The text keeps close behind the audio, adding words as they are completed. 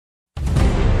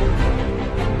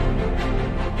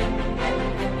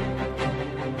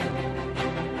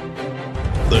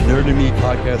The Nerd and Me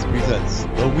podcast presents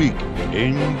The Week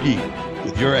in Geek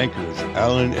with your anchors,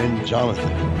 Alan and Jonathan,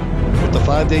 with the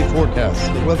 5-day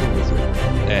forecast, the Weather Wizard,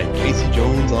 and Casey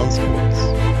Jones on sports.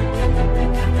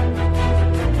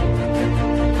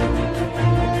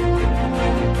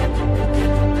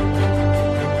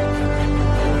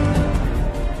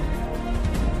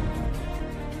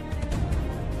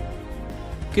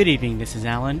 Good evening, this is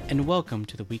Alan, and welcome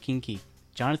to The Week in Geek.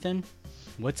 Jonathan,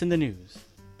 what's in the news?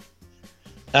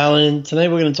 Alan, tonight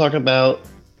we're going to talk about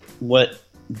what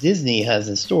Disney has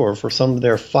in store for some of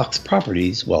their Fox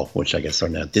properties, well, which I guess are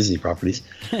now Disney properties.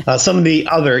 Some of the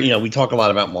other, we talk a lot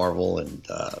about Marvel and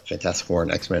Fantastic Four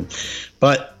and X-Men,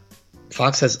 but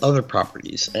Fox has other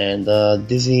properties, and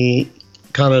Disney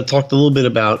kind of talked a little bit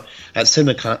about, at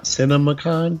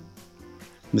CinemaCon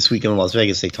this weekend in Las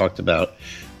Vegas, they talked about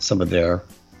some of their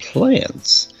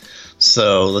plans.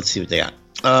 So let's see what they got.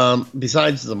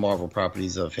 Besides the Marvel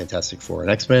properties of Fantastic Four and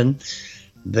X-Men,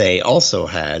 they also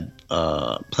had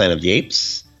Planet of the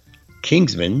Apes,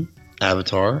 Kingsman,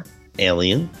 Avatar,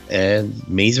 Alien, and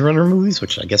Maze Runner movies,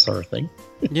 which I guess are a thing.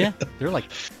 Yeah, they're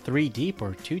like 3 deep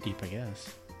or 2 deep, I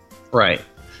guess. Right.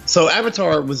 So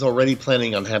Avatar was already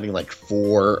planning on having like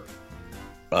 4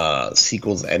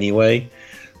 sequels anyway.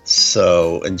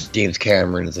 So, and James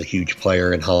Cameron is a huge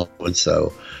player in Hollywood,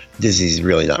 so Disney's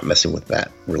really not messing with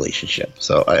that relationship.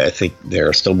 So I think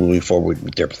they're still moving forward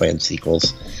with their planned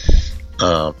sequels.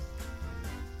 Did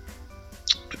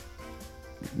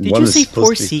you say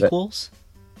 4 sequels?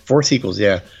 4 sequels,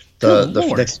 yeah.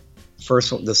 The next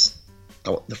first one,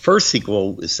 the first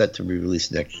sequel is set to be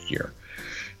released next year.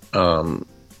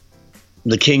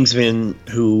 The Kingsman,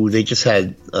 who they just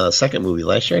had a second movie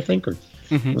last year, I think, or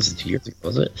was it 2 years ago?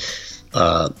 Was it?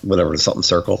 Whatever, something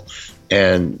circle.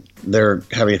 And they're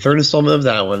having a third installment of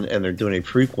that one, and they're doing a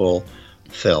prequel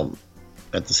film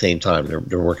at the same time.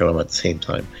 They're working on them at the same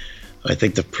time. I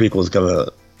think the prequel is going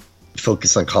to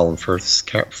focus on Colin Firth's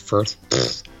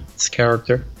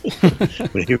character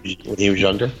when he was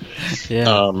younger.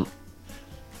 Yeah.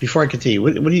 Before I continue,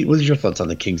 what is your thoughts on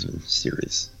the Kingsman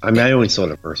series? I mean, I only saw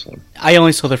the first one. I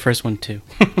only saw the first one too,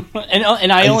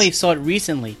 and I only saw it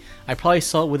recently. I probably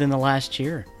saw it within the last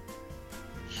year.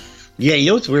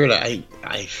 Yeah, what's weird? I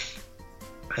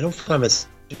don't find this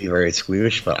to be very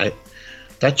squeamish, but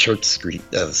that church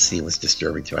scene was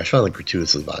disturbing too. I found it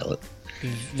gratuitously violent.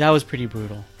 That was pretty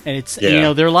brutal, and it's there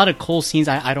are a lot of cool scenes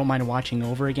I don't mind watching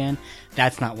over again.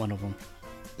 That's not one of them.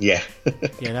 Yeah,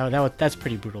 yeah, that's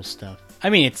pretty brutal stuff. I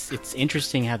mean, it's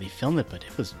interesting how they filmed it, but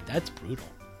that's brutal.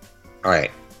 All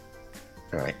right.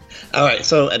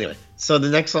 So anyway, the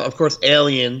next one, of course,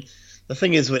 Alien. The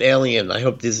thing is with Alien, I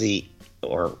hope Disney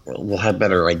will have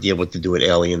better idea what to do with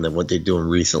Alien than what they're doing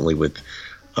recently with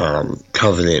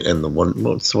Covenant and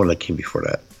what's the one that came before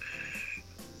that?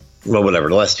 Well, whatever.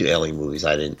 The last 2 Alien movies,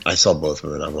 I saw both of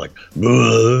them, and I'm like,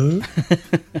 I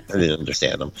didn't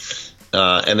understand them.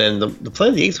 And then the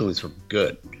Planet of the Apes movies were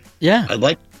good. Yeah,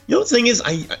 the thing is,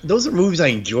 those are movies I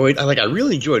enjoyed. I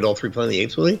really enjoyed all 3 Planet of the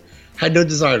Apes movies. Had no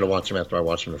desire to watch them after I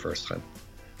watched them the first time.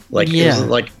 It wasn't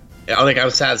like I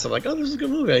was sad. So I'm like, oh, this is a good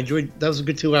movie. I enjoyed. That was a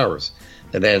good 2 hours.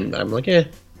 And then I'm like, I'll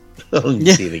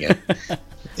see it again.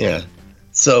 Yeah.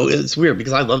 So it's weird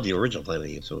because I love the original Planet of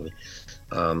the Apes movie.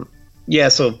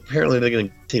 So apparently they're going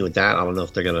to continue with that. I don't know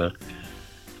if they're going to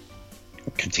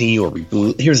continue or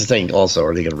reboot. Here's the thing also.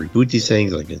 Are they going to reboot these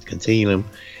things? Are they going to continue them?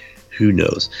 Who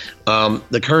knows?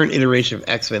 The current iteration of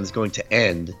X-Men is going to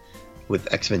end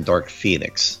with X-Men Dark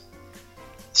Phoenix.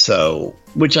 So,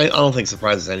 which I don't think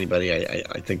surprises anybody.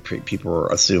 I think people are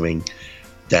assuming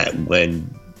that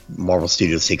when Marvel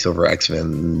Studios takes over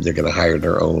X-Men, they're going to hire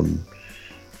their own,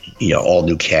 all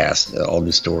new cast, all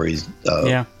new stories,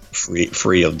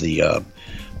 free of the,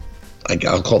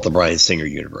 I'll call it the Bryan Singer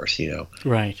universe,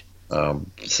 Right.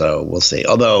 So we'll see.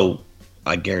 Although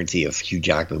I guarantee if Hugh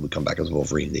Jackman would come back as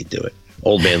Wolverine, they'd do it.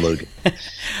 Old Man Logan.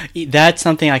 That's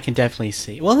something I can definitely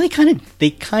see. Well, they kind of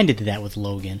did that with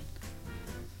Logan.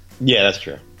 Yeah, that's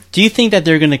true. Do you think that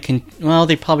they're going to... well,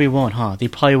 they probably won't, huh? They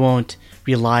probably won't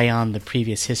rely on the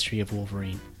previous history of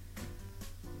Wolverine.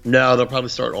 No, they'll probably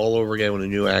start all over again with a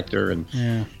new actor. And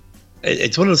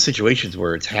it's one of those situations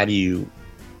where it's how do you...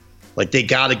 they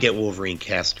got to get Wolverine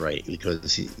cast right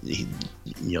because, he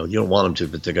you don't want him to,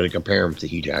 but they're going to compare him to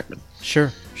Hugh Jackman.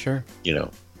 Sure.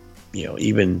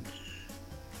 Even...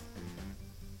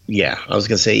 Yeah, I was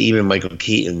going to say even Michael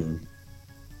Keaton...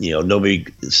 nobody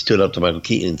stood up to Michael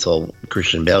Keaton until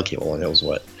Christian Bale came along. That was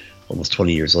almost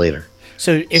 20 years later.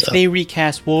 So if they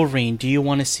recast Wolverine, do you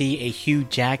want to see a Hugh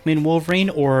Jackman Wolverine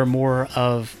or more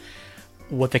of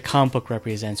what the comic book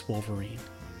represents Wolverine?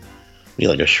 You mean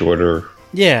like a shorter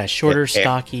Yeah, shorter,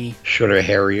 stocky. Shorter,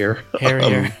 hairier.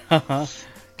 Hairier.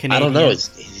 I don't know.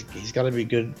 He's got to be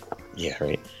good. Yeah,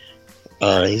 right.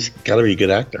 He's got to be a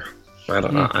good actor. I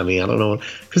don't know. I mean, I don't know.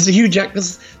 Because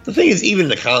the thing is, even in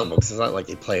the comic books, it's not like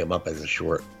they play him up as a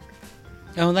short.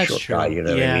 Oh, that's true. Guy, you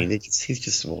know what I mean? He's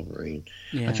just Wolverine.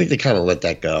 Yeah. I think they kind of let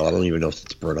that go. I don't even know if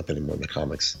it's brought up anymore in the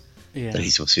comics. Yeah. That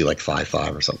he's supposed to be like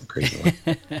 5'5" or something crazy.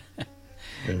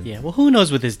 Yeah. Well, who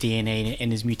knows what his DNA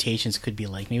and his mutations could be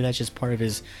like? Maybe that's just part of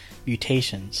his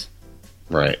mutations.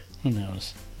 Right. Who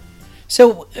knows?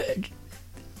 So,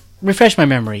 refresh my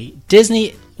memory.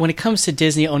 Disney, when it comes to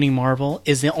Disney owning Marvel,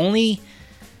 is the only,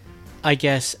 I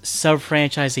guess,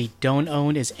 sub-franchise they don't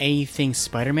own is anything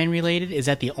Spider-Man related? Is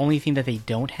that the only thing that they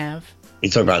don't have? You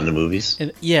talking about in the movies?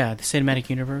 Yeah, the cinematic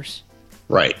universe.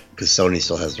 Right, because Sony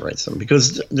still has the rights to them.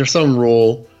 Because there's some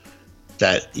rule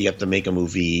that you have to make a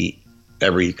movie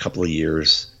every couple of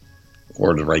years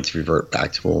or the rights revert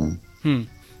back to them,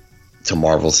 to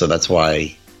Marvel. So that's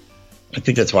why, I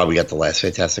think that's why we got the last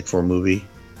Fantastic Four movie.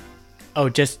 Oh,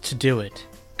 just to do it.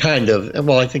 Kind of.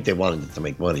 Well, I think they wanted it to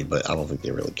make money, but I don't think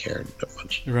they really cared that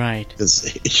much. Right.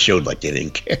 Because it showed like they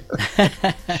didn't care.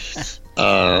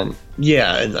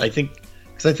 Yeah, and I think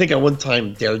at one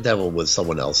time Daredevil was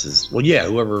someone else's. Well, yeah,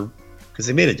 whoever, because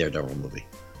they made a Daredevil movie.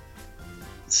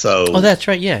 So. Oh, that's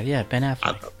right. Yeah, Ben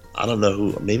Affleck. I don't know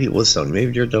who. Maybe it was Sony.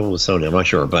 Maybe Daredevil was Sony. I'm not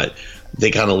sure, but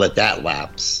they kind of let that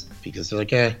lapse because they're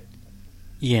like,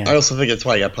 Yeah. I also think that's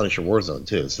why you got Punisher Warzone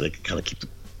too, so they could kind of keep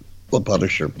the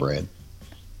Punisher brand.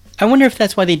 I wonder if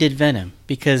that's why they did Venom,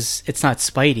 because it's not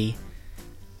Spidey.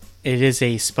 It is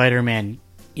a Spider-Man,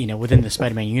 within the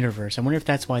Spider-Man universe. I wonder if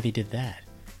that's why they did that.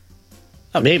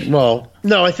 Maybe. Well,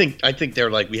 no, I think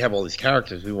they're like, we have all these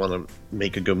characters. We want to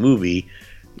make a good movie.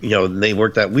 And they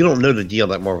worked that. We don't know the deal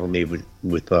that Marvel made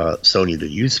with Sony to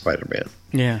use Spider-Man.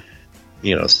 Yeah.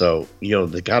 So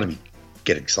they got to be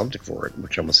getting something for it,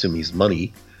 which I'm assuming is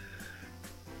money.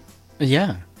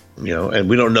 Yeah. And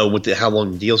we don't know how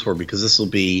long the deal's for, because this will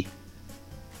be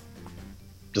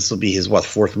his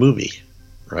fourth movie,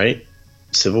 right?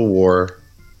 Civil War,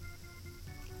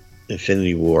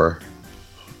 Infinity War,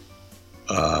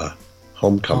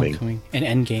 Homecoming, and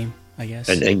Endgame, I guess.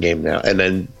 And Endgame now, and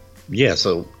then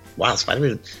so wow,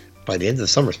 Spider-Man. By the end of the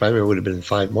summer, Spider-Man would have been in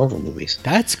 5 Marvel movies.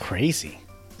 That's crazy.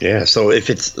 Yeah, so if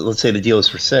let's say the deal is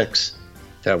for 6,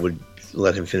 that would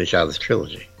let him finish out his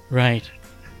trilogy. Right.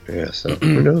 Yeah, so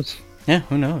who knows? Yeah,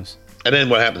 who knows? And then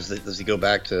what happens? Does he go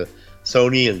back to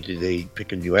Sony, and do they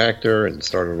pick a new actor and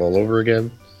start it all over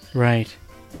again? Right.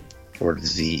 Or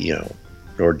does he,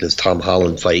 or does Tom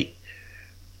Holland fight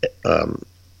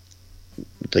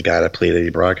the guy that played Eddie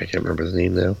Brock? I can't remember his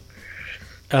name now.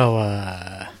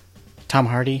 Oh, Tom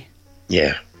Hardy?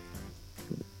 Yeah.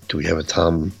 Do we have a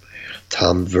Tom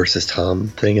versus Tom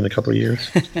thing in a couple of years?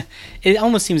 It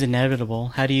almost seems inevitable.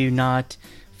 How do you not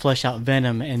flesh out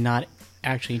Venom and not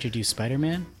actually introduce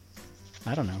Spider-Man?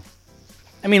 I don't know.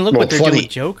 I mean, look what they're doing with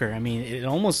Joker. I mean, it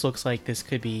almost looks like this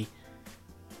could be,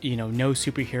 no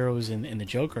superheroes in the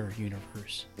Joker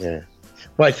universe. Yeah.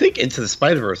 Well, I think Into the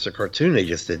Spider-Verse, the cartoon they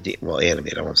just did,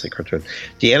 animated, I won't say cartoon,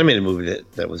 the animated movie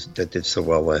that did so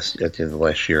well at the end of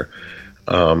last year,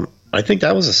 I think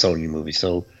that was a Sony movie,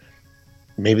 so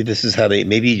maybe this is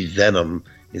maybe Venom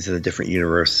is in a different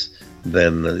universe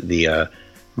than the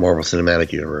Marvel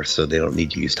Cinematic Universe, so they don't need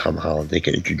to use Tom Holland. They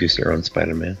can introduce their own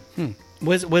Spider-Man.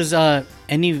 Was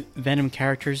any Venom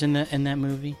characters in that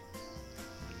movie?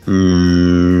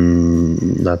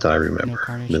 Not that I remember. No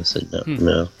Carnage?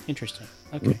 No. Interesting.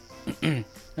 Okay.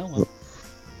 Oh, well.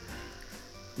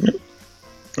 Yep.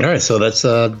 All right, so that's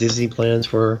Disney plans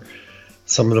for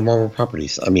some of the Marvel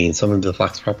properties. I mean, some of the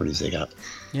Fox properties they got.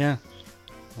 Yeah.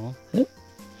 Well,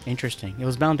 interesting. It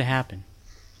was bound to happen.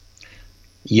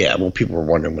 Yeah, well, people were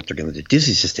wondering what they're going to do.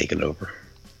 Disney's just taking over.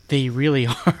 They really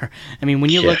are. I mean, when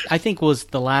you look, I think was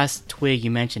the last twig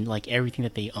you mentioned, like everything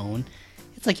that they own.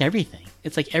 It's like everything.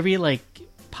 It's like every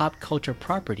pop culture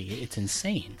property. It's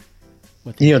insane.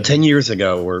 10 years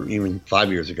ago or even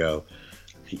 5 years ago,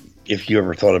 if you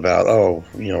ever thought about,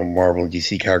 Marvel and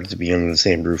DC characters being under the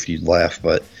same roof, you'd laugh.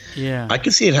 But yeah, I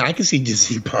can see it. I can see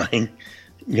Disney buying,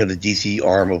 the DC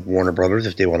arm of Warner Brothers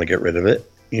if they want to get rid of it.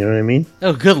 You know what I mean?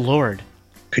 Oh, good Lord.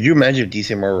 Could you imagine if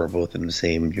DC and Marvel were both in the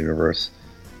same universe?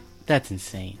 That's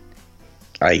insane.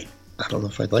 I don't know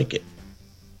if I'd like it.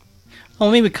 Well,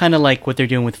 maybe kind of like what they're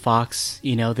doing with Fox.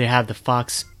 They have the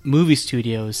Fox movie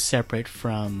studios separate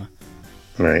from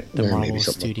the Marvel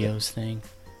Studios thing.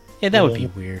 Yeah, that would be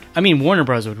weird. I mean, Warner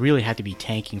Bros. Would really have to be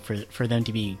tanking for them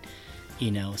to be,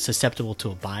 susceptible to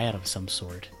a buyout of some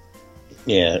sort.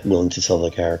 Yeah, willing to sell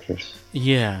their characters.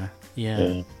 Yeah.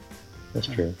 That's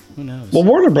true. Who knows? Well,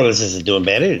 Warner Brothers isn't doing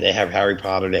bad. They have Harry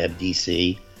Potter. They have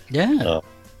DC. Yeah.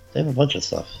 They have a bunch of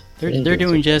stuff. They're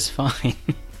doing just fine.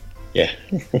 Yeah.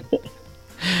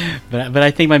 But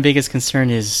I think my biggest concern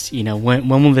is, when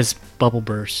will this bubble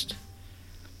burst?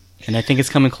 And I think it's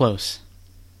coming close.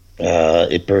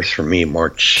 It burst for me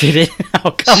March. Did it?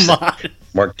 Oh, come on.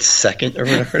 March 2nd or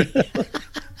whatever.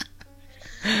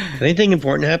 Anything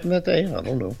important happened that day? I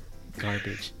don't know.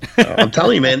 Garbage. I'm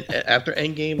telling you, man, after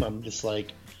Endgame, I'm just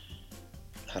like,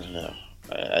 I don't know.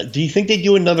 Do you think they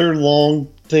do another long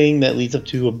thing that leads up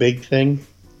to a big thing?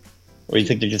 Or do you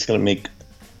think they're just going to make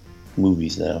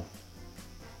movies now?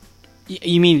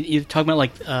 You mean, you're talking about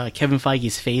like Kevin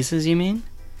Feige's phases, you mean?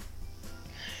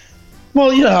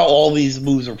 Well, you know how all these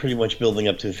movies are pretty much building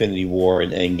up to Infinity War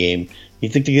and Endgame. You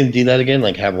think they're going to do that again?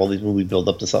 Like have all these movies build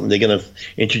up to something? They're going to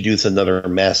introduce another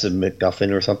massive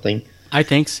MacGuffin or something? I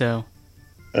think so.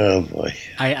 Oh, boy.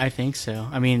 I think so.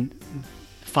 I mean,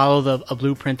 follow a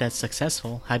blueprint that's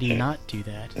successful. How do you not do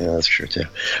that? Yeah, that's true, too.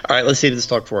 All right, let's save this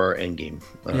talk for our Endgame.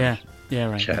 Yeah,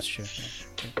 right. Chat. That's true.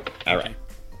 All right.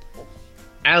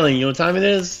 Alan, you know what time it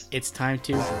is? It's time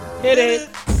to hit it.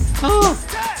 Oh!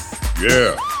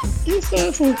 Yeah. It's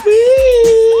time for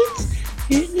quick.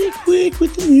 Hitting it quick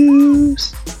with the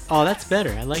news. Oh, that's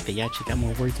better. I like that. You actually got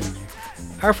more words in there.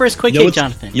 Our first quick hit,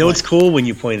 Jonathan. You know what's cool when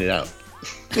you point it out?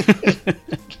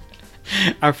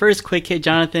 Our first quick hit,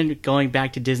 Jonathan, going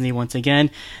back to Disney once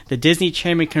again. The Disney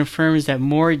chairman confirms that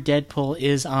more Deadpool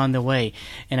is on the way.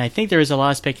 And I think there is a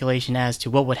lot of speculation as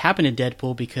to what would happen to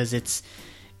Deadpool because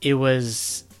it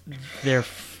was their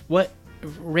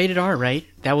rated R, right?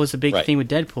 That was a big thing with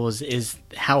Deadpool is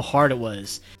how hard it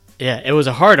was. Yeah, it was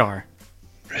a hard R.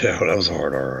 Yeah, that was a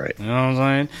hard R, right? You know what I'm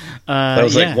saying? That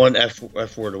was like one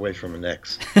F word away from an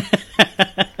X.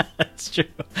 That's true.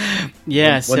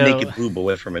 Yeah, one naked boob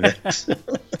away from an X.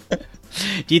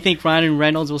 Do you think Ryan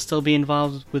Reynolds will still be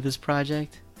involved with this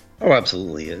project? Oh,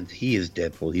 absolutely. He is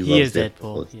Deadpool. He loves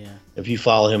Deadpool. Yeah. If you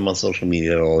follow him on social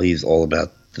media at all, he's all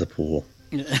about the pool.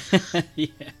 Yeah.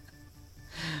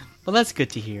 Well, that's good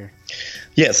to hear.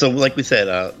 Yeah, so like we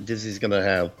said, Disney's going to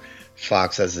have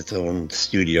Fox as its own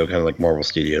studio, kind of like Marvel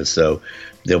Studios, so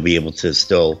they'll be able to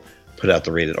still put out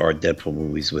the rated R Deadpool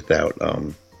movies without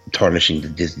tarnishing the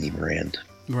Disney brand.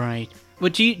 Right.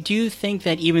 But do you think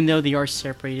that even though they are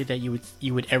separated, that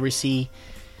you would ever see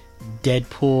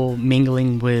Deadpool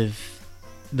mingling with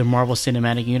the Marvel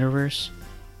Cinematic Universe?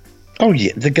 Oh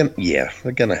yeah, they're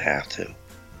gonna have to.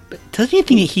 But doesn't you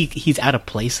think he's out of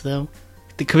place though?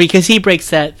 Because he breaks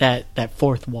that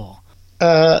fourth wall.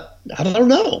 I don't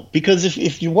know, because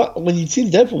if you when you see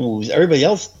the Deadpool movies, everybody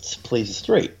else plays it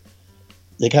straight.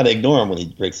 They kind of ignore him when he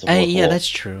breaks the fourth wall. That's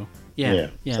true. Yeah,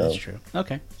 that's true.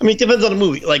 Okay. I mean, it depends on the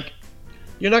movie. Like,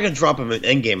 you're not going to drop him in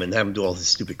Endgame and have him do all this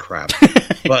stupid crap.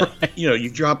 But, right. You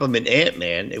drop him in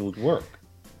Ant-Man, it would work.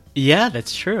 Yeah,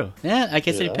 that's true. Yeah, I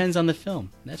guess it depends on the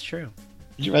film. That's true.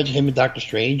 Could you imagine him and Doctor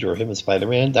Strange or him and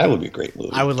Spider-Man? That would be a great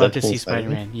movie. I would love to see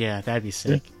Spider-Man. Yeah, that'd be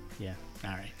sick. Yeah.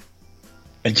 All right.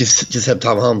 And just have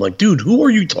Tom Holland like, dude, who are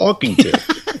you talking to?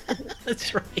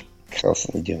 That's right.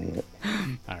 Constantly doing it.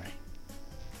 All right.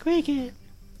 Quick it.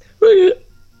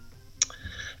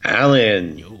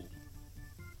 Alan. Yo.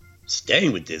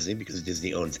 Staying with Disney because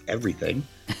Disney owns everything.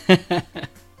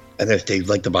 And if they'd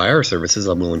like to buy our services,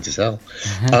 I'm willing to sell.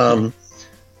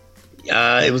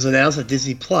 It was announced that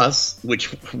Disney Plus,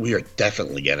 which we are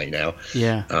definitely getting now.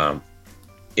 Yeah.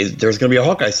 There's going to be a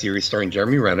Hawkeye series starring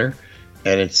Jeremy Renner,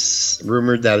 and it's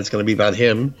rumored that it's going to be about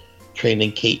him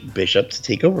training Kate Bishop to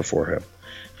take over for him.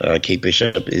 Kate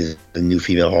Bishop is the new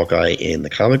female Hawkeye in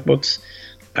the comic books.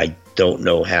 I don't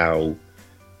know how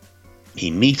he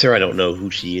meets her. I don't know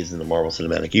who she is in the Marvel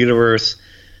Cinematic Universe.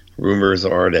 Rumors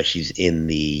are that she's in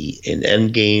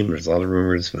Endgame. There's a lot of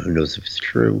rumors, but who knows if it's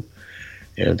true.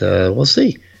 And we'll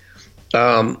see.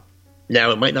 Now,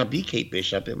 it might not be Kate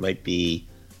Bishop. It might be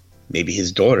maybe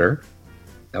his daughter.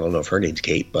 I don't know if her name's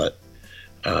Kate, but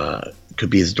could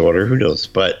be his daughter. Who knows?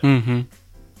 But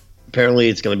apparently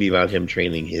it's going to be about him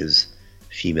training his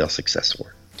female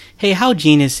successor. Hey, how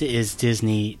genius is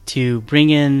Disney to bring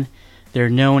in their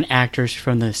known actors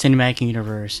from the cinematic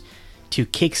universe to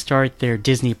kickstart their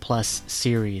Disney Plus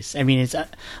series? I mean, it's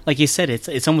like you said,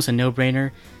 it's almost a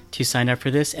no-brainer to sign up for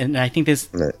this, and I think this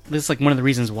is like one of the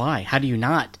reasons why. How do you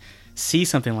not see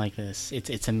something like this?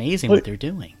 It's amazing what they're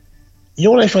doing. You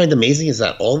know what I find amazing is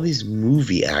that all these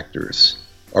movie actors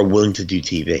are willing to do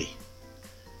TV.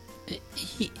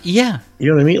 Yeah, you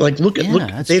know what I mean. Like, look,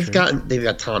 they've got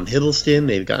Tom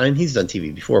Hiddleston. And he's done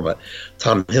TV before, but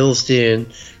Tom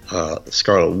Hiddleston,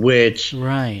 Scarlet Witch,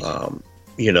 right?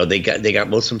 They got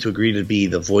most of them to agree to be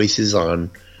the voices on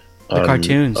The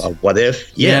cartoons. What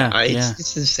If? Yeah.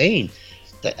 It's insane.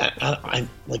 I'm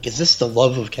like, is this the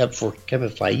love of for Kevin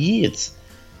Feige?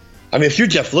 I mean, if you're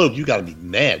Jeff Loeb, you got to be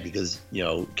mad because,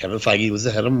 Kevin Feige was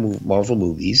the head of Marvel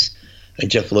movies and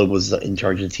Jeff Loeb was in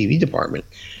charge of the TV department.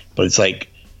 But it's like,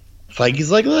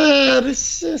 Feige's like,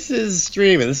 this is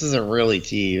streaming. This isn't really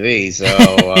TV. So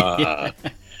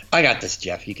I got this,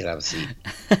 Jeff. You can have a seat.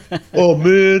 Oh,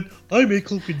 man, I made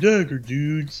Cloak and Dagger,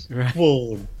 dudes. Right. Come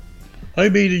on. I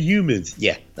made Inhumans.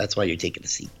 Yeah, that's why you're taking a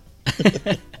seat.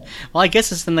 Well, I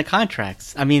guess it's in the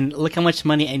contracts. I mean, look how much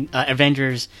money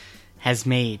Avengers has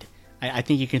made. I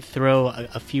think you can throw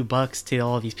a few bucks to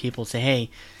all of these people. Say, hey,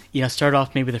 start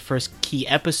off maybe the first key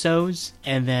episodes,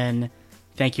 and then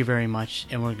thank you very much,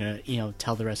 and we're gonna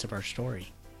tell the rest of our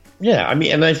story. Yeah, I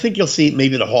mean, and I think you'll see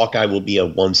maybe the Hawkeye will be a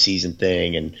 1-season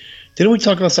thing. And didn't we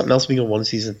talk about something else being a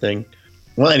 1-season thing?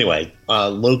 Well, anyway,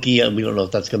 Loki, we don't know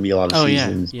if that's going to be a lot of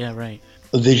seasons. Yeah, right.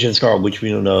 Vision, Scarlet, which we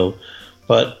don't know,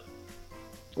 but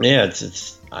yeah,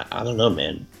 it's I don't know,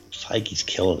 man. Feige's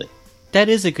killing it. That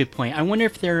is a good point. I wonder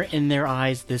if in their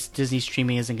eyes, this Disney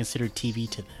streaming isn't considered TV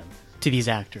to them, to these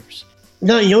actors.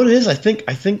 No, you know what it is? I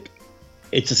think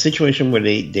it's a situation where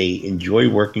they enjoy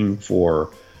working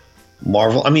for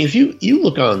Marvel. I mean, if you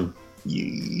look on,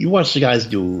 you watch the guys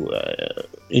do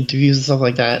interviews and stuff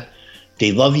like that.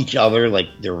 They love each other, like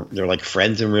they're like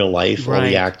friends in real life. Right. All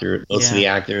the actors, most of the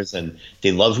actors, and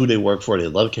they love who they work for. They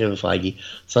love Kevin Feige.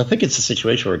 So I think it's a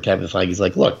situation where Kevin Feige's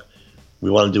like, look, we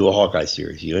want to do a Hawkeye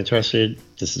series. You interested?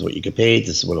 This is what you get paid.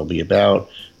 This is what it'll be about.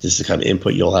 This is the kind of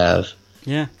input you'll have.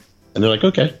 Yeah. And they're like,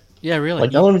 okay. Yeah, really. Like,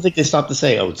 I don't even think they stopped to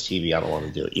say, oh, it's TV. I don't want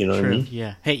to do it. You know what I mean?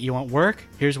 Yeah. Hey, you want work?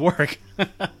 Here's work.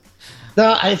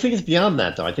 No, I think it's beyond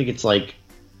that, though. I think it's like,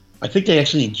 I think they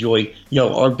actually enjoy,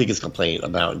 our biggest complaint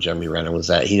about Jeremy Renner was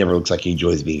that he never looks like he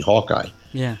enjoys being Hawkeye.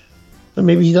 Yeah. But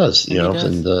maybe he does, He does.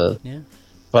 And, yeah.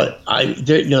 But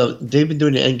they've been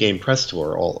doing the Endgame press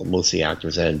tour, most of the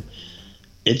actors, and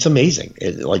it's amazing.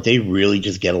 They really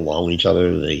just get along with each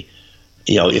other. They,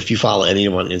 if you follow any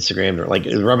of them on Instagram, they're like,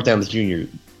 Robert Downey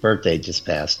Jr. birthday just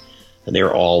passed, and they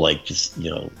were all like, just,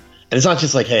 and it's not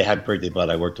just like, hey, happy birthday, bud,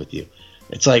 I worked with you.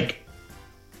 It's like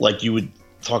you would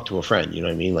talk to a friend, you know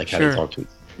what I mean? Like how to talk to.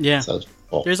 Yeah. So,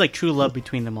 there's like true love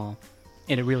between them all,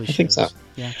 and it really shows. I think so.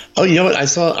 Yeah. Oh, you know what?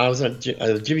 I was on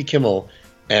Jimmy Kimmel,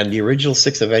 and the original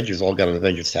 6 Avengers all got an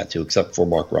Avengers tattoo except for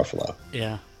Mark Ruffalo.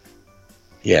 Yeah.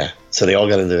 Yeah. So they all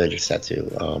got an Avengers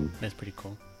tattoo. That's pretty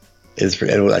cool.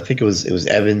 I think it was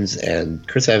Evans and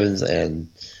Chris Evans and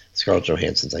Scarlett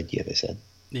Johansson's idea. They said.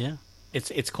 Yeah.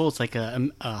 It's cool. It's like a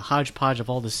hodgepodge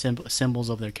of all the symbols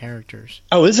of their characters.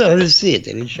 Oh, is it? I didn't see it.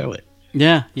 They didn't show it.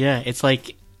 Yeah. It's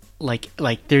like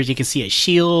there's, you can see a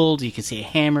shield, you can see a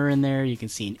hammer in there, you can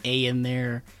see an A in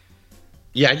there.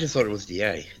 Yeah, I just thought it was the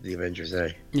A, the Avengers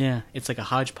A. Yeah, it's like a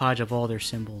hodgepodge of all their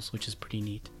symbols, which is pretty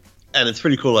neat. And it's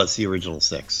pretty cool that's the original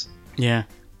 6. Yeah.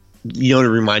 You know what it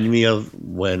reminded me of?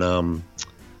 When,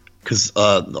 because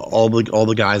all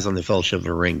the guys on the Fellowship of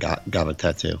the Ring got a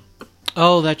tattoo.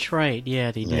 Oh, that's right.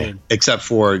 Yeah, they did. Except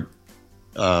for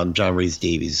John Rhys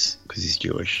Davies, because he's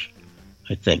Jewish,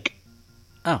 I think.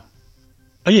 Oh,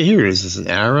 yeah, here it is. Is an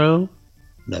arrow?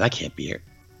 No, that can't be it.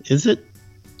 Is it?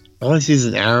 All I see is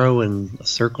an arrow and a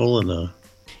circle and a...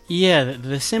 Yeah,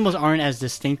 the symbols aren't as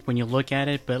distinct when you look at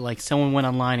it, but like someone went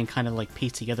online and kind of like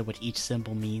pieced together what each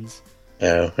symbol means.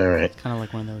 Oh, all right. Kind of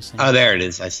like one of those things. Oh, there it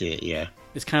is. I see it, yeah.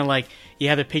 It's kind of like you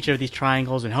have a picture of these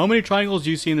triangles, and how many triangles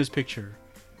do you see in this picture?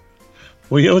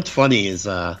 Well, you know what's funny is,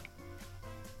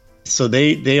 so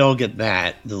they all get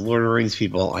that. The Lord of the Rings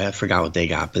people, I forgot what they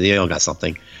got, but they all got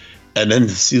something. And then the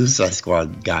Suicide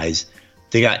Squad guys,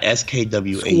 they got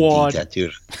SKWAD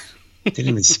tattooed. They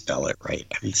didn't even spell it right.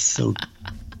 I mean, it's so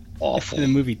awful. The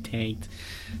movie tanked.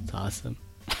 It's awesome.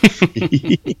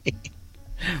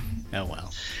 Oh,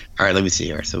 well. All right, let me see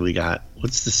here. So we got,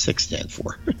 what's the 6 stand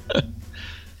for?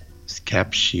 It's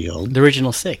Cap Shield. The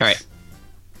original 6. All right.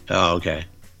 Oh, okay.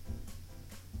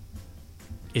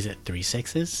 Is it 3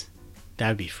 6s? That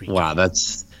would be freaky. Wow,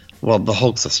 the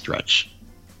Hulk's a stretch.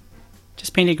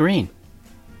 Just paint it green.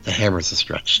 The hammer's a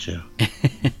stretch, too.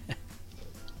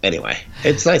 Anyway,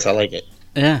 it's nice. I like it.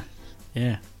 Yeah.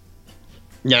 Yeah,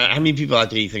 how many people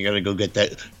out there do you think are going to go get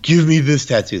that? Give me this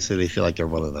tattoo so they feel like they're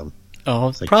one of them.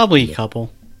 Oh, like, probably a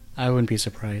couple. I wouldn't be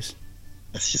surprised.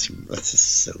 That's just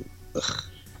so... Ugh.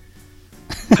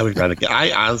 I would rather get...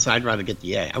 I'd rather get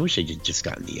the A. I wish I had just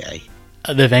gotten the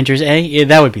A. The Avengers A? Yeah,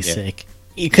 that would be sick.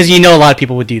 Because a lot of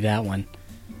people would do that one.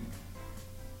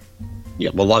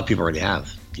 Yeah, well, a lot of people already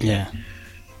have. Yeah.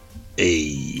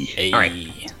 A. All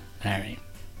right.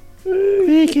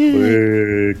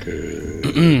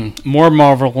 More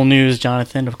Marvel news,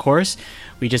 Jonathan, of course.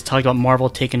 We just talked about Marvel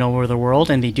taking over the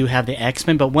world, and they do have the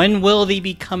X-Men, but when will they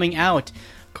be coming out?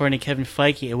 According to Kevin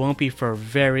Feige, it won't be for a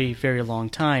very, very long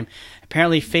time.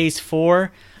 Apparently, Phase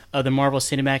 4 of the Marvel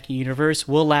Cinematic Universe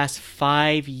will last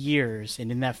 5 years,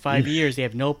 and in that 5 years, they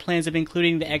have no plans of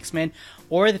including the X-Men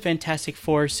or the Fantastic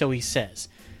Four, so he says.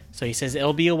 So he says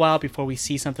it'll be a while before we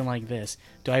see something like this.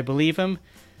 Do I believe him?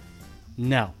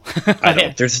 No. I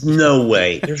don't. There's no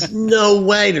way. There's no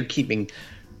way they're keeping...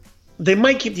 They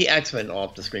might keep the X-Men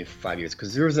off the screen for 5 years,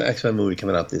 because there was an X-Men movie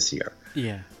coming out this year.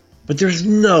 Yeah. But there's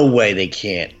no way they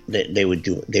can't. They would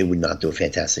not do a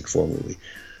Fantastic Four movie.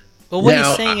 Well, what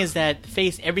he's saying is that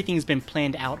everything's been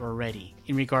planned out already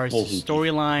in regards to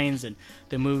storylines and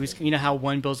the movies. You know how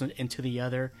one builds into the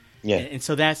other. Yeah. And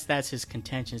so that's his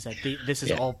contention, is that this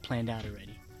is all planned out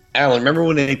already. Alan, remember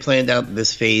when they planned out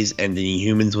this phase and the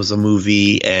Humans was a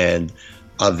movie and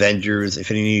Avengers,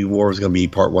 Infinity War was going to be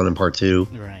part 1 and part 2?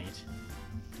 Right.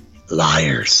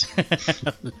 Liars.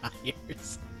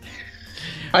 Liars.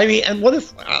 I mean, and what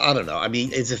if, I don't know, I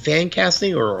mean, is it fan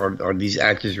casting or are these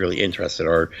actors really interested?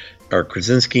 Are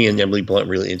Krasinski and Emily Blunt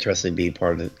really interested in being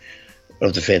part of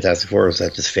the Fantastic Four, or is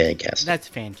that just fan casting? That's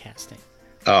fan casting.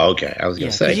 Oh, okay. I was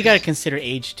going to say. Because you got to consider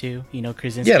age, too. You know,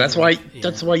 Krasinski. Yeah, that's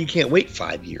why you can't wait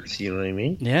 5 years. You know what I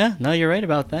mean? Yeah, no, you're right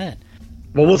about that.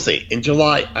 Well, we'll see. In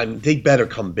July, they better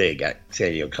come big at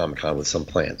San Diego Comic-Con with some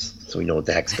plans, so we know what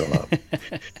the heck's going on.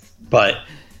 But,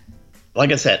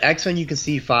 like I said, X-Men you can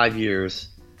see 5 years,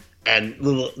 and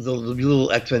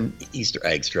little X-Men Easter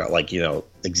eggs throughout, like, you know,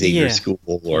 Xavier's school,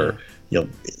 or, you know,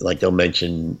 like they'll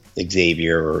mention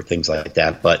Xavier or things like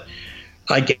that. But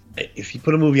I get it. If you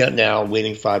put a movie out now,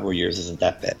 waiting 5 more years isn't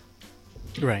that bad.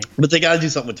 Right. But they got to do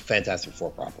something with the Fantastic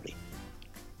Four property.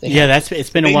 It's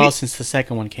been a while since the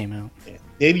second one came out. Yeah.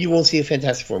 Maybe you won't see a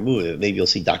Fantastic Four movie. Maybe you'll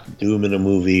see Doctor Doom in a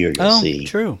movie, or you'll see.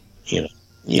 True. You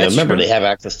know, remember they have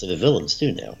access to the villains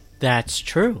too now. That's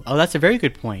true. Oh, that's a very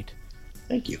good point.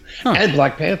 Thank you. Huh. And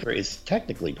Black Panther is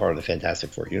technically part of the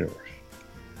Fantastic Four universe.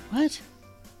 What?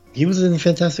 He was in the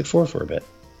Fantastic Four for a bit.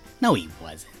 No, he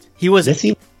wasn't. He wasn't.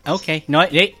 Yes, Okay. No,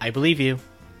 I believe you.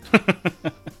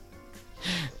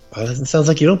 Well, it sounds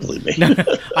like you don't believe me. No,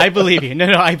 I believe you.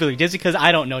 No, I believe. Just because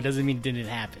I don't know doesn't mean it didn't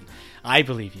happen. I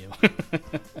believe you.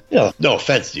 No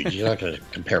offense, dude. You're not going to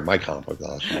compare my comic book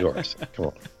knowledge to yours. Come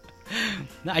on.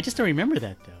 No, I just don't remember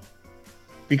that, though.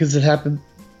 Because it happened.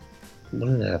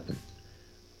 When did it happen?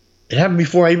 It happened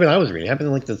before I was reading. It happened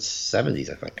in like the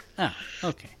 70s, I think. Oh,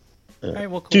 okay. All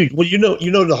right, well, cool. Dude, well, you know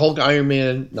the Hulk,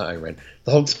 the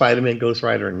Hulk, Spider-Man, Ghost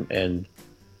Rider, and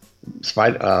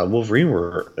Wolverine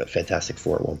were Fantastic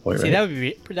Four at one point, right? See,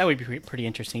 that would be pretty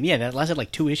interesting. Yeah, that lasted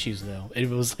like 2 issues, though. It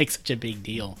was like such a big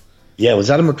deal. Yeah, was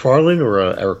that a McFarlane or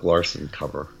a Eric Larson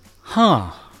cover?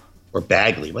 Huh. Or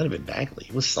Bagley. It might have been Bagley.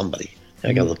 It was somebody.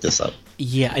 I gotta look this up.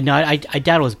 Yeah, no, I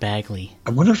doubt it was Bagley.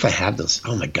 I wonder if I have those.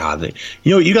 Oh my god!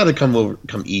 You got to come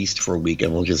east for a week,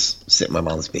 and we'll just sit in my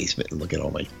mom's basement and look at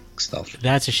all my stuff.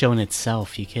 That's a show in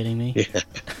itself. You kidding me? Yeah.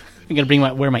 I'm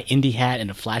gonna wear my indie hat and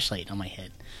a flashlight on my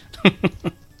head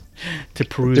to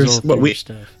peruse all your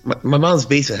stuff. My mom's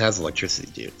basement has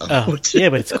electricity, dude. Yeah,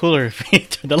 but it's cooler if you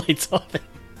turn the lights off. And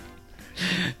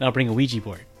I'll bring a Ouija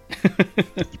board.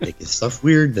 You're making stuff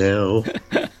weird now.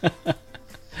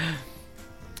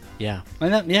 Yeah. We'll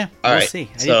see. I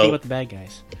didn't think about the bad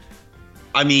guys.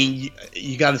 I mean,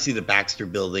 you got to see the Baxter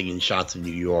Building and shots of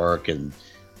New York, and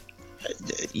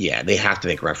they have to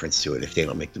make reference to it if they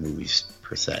don't make the movies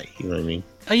per se. You know what I mean?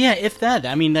 Oh yeah, if that.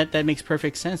 I mean that makes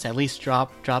perfect sense. At least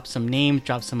drop some names,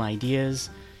 drop some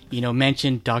ideas.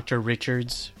 Mention Dr.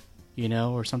 Richards,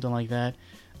 or something like that.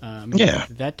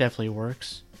 That definitely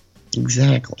works.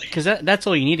 Exactly. Because that's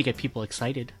all you need to get people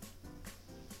excited.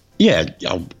 Yeah.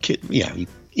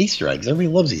 Easter eggs.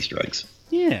 Everybody loves Easter eggs.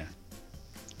 Yeah.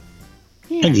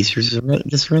 And Easter's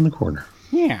just around the corner.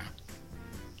 Yeah.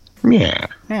 Yeah.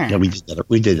 No, we did that.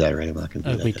 We did that, right? I'm not going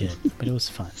to do that. We did, but it was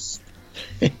fun.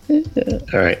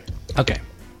 All right. Okay.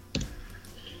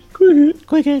 Quick.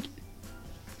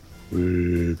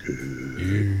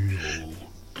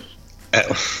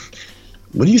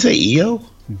 What do you say, EO?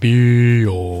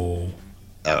 B-O.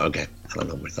 Oh, okay. I don't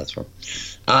know where that's from.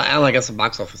 Alan, I got some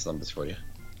box office numbers for you.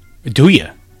 Do you?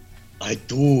 I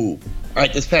do. All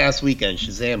right, this past weekend,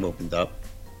 Shazam opened up.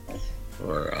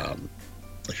 Or,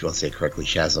 if you want to say it correctly,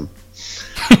 Shazam.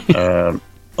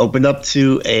 Opened up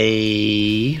to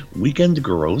a weekend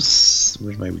gross.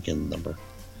 Where's my weekend number?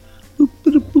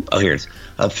 Oh, here it is.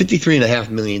 $53.5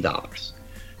 million.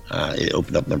 It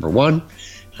opened up number 1.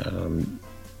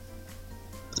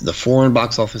 The foreign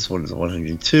box office was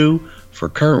 102. for a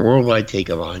current worldwide take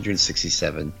of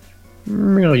 $167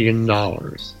 million.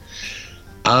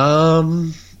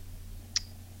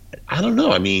 I don't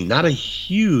know. I mean, not a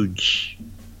huge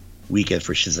weekend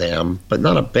for Shazam, but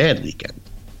not a bad weekend.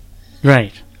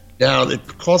 Right. Now,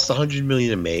 it costs $100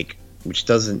 million to make, which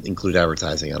doesn't include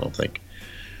advertising, I don't think.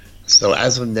 So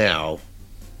as of now,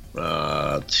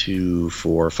 2,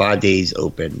 4, 5 days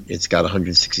open, it's got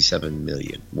 $167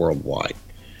 million worldwide.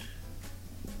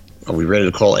 Are we ready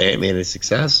to call Ant-Man a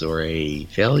success or a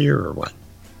failure or what?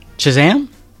 Shazam?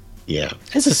 Yeah.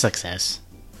 It's a success.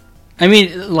 I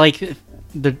mean, like,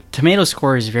 the tomato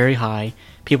score is very high.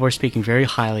 People are speaking very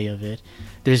highly of it.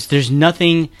 There's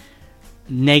nothing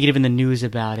negative in the news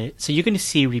about it. So you're going to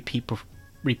see repeat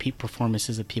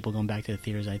performances of people going back to the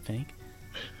theaters, I think.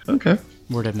 Okay.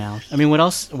 Word of mouth. I mean, what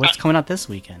else? What's coming out this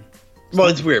weekend? Well,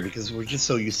 it's weird because we're just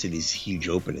so used to these huge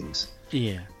openings.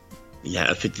 Yeah.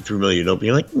 Yeah, a $53 million opening.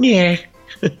 You're like, meh.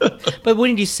 But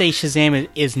wouldn't you say Shazam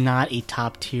is not a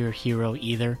top tier hero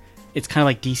either? It's kind of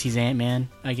like DC's Ant-Man,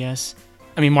 I guess.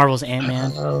 I mean, Marvel's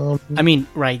Ant-Man. I mean,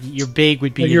 right? Your big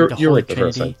would be the Holy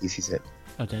Trinity. DC's it.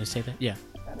 Oh, did I say that? Yeah.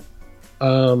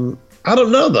 I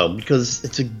don't know though, because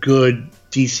it's a good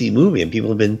DC movie, and people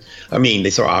have been. I mean, they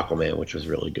saw Aquaman, which was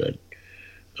really good.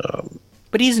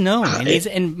 But he's known,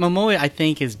 and Momoa, I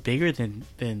think, is bigger than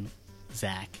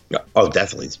Zack. Oh,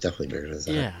 definitely, it's definitely bigger than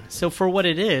Zack. Yeah. So for what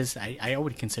it is, I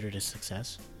would consider it a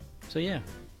success. So yeah.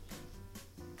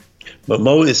 But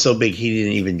Momoa is so big, he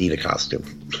didn't even need a costume.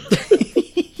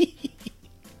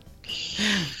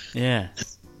 Yeah.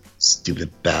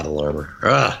 Stupid battle armor.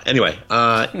 Anyway,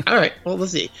 all right. Well,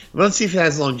 let's see. Let's see if it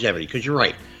has longevity. Because you're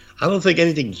right. I don't think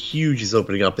anything huge is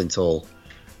opening up until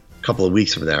a couple of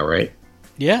weeks from now, right?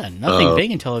 Yeah, nothing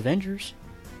big until Avengers.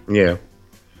 Yeah. I'm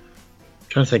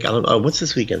trying to think. I don't know. What's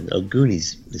this weekend? Oh,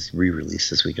 Goonies is re-released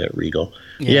this weekend at Regal.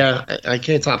 Yeah, I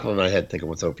can't top of my head think of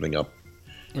what's opening up.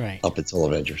 Right. Up until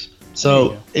Avengers.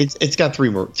 So it's got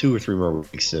 2 or 3 more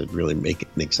weeks to really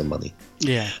make some money.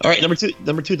 Yeah. All right, number two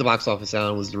at the box office,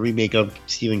 Alan, was the remake of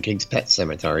Stephen King's Pet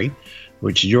Sematary,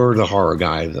 which you're the horror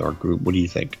guy of our group. What do you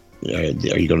think? Are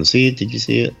you going to see it? Did you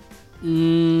see it?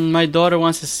 My daughter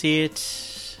wants to see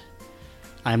it.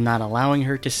 I'm not allowing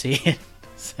her to see it.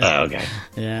 So, okay.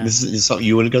 Yeah. This is something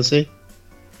you want to go see?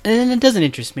 And it doesn't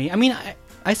interest me. I mean,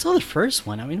 I saw the first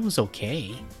one. I mean, it was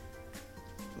okay.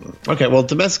 Okay, well,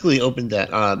 domestically opened at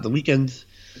the weekend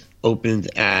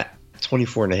opened at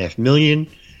 $24.5 million,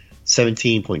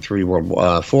 17.3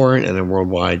 world foreign, and then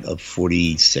worldwide of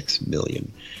 $46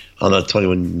 million on a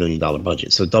 $21 million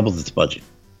budget. So it doubled its budget.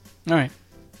 All right.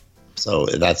 So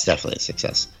that's definitely a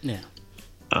success. Yeah.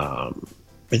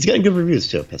 It's getting good reviews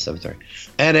too, Pet Sematary.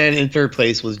 And then in third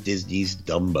place was Disney's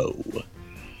Dumbo.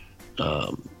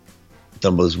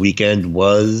 Dumbo's weekend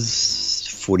was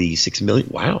 $46 million.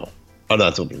 Wow. Oh, no,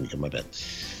 it's opening weekend, my bad.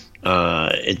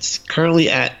 It's currently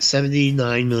at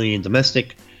 $79 million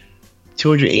domestic,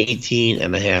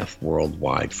 $218.5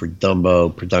 worldwide for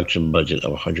Dumbo, production budget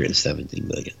of $170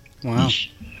 million. Wow.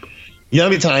 You know how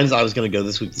many times I was going to go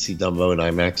this week to see Dumbo in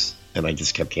IMAX, and I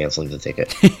just kept canceling the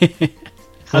ticket?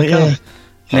 How come?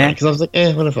 Because I was like,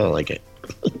 what if I don't like it?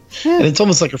 And it's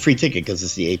almost like a free ticket because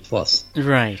it's the A+.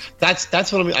 Right.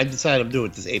 That's what I decided I'm doing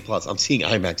with this A+. I'm seeing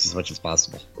IMAX as much as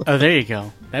possible. Oh, there you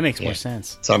go. That makes more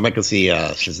sense. So I might go see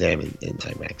Shazam in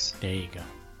IMAX. There you go.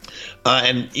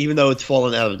 And even though it's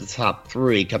fallen out of the top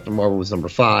 3, Captain Marvel was number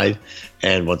 5.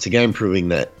 And once again, proving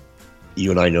that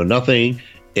you and I know nothing,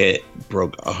 it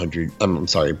broke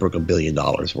 $1 billion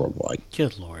worldwide.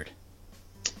 Good Lord.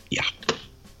 Yeah.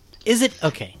 Is it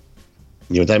okay?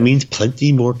 You know what that means?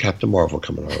 Plenty more Captain Marvel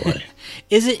coming our way.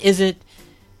 Is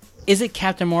it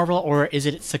Captain Marvel, or is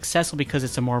it successful because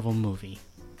it's a Marvel movie?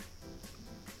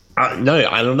 No,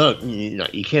 I don't know.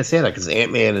 You can't say that because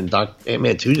Ant-Man and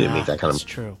Ant-Man 2 didn't make that kind of. That's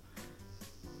true.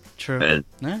 True. And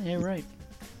you're right.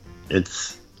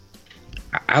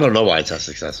 I don't know why it's not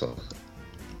successful.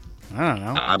 I don't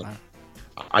know.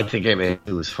 I think Ant-Man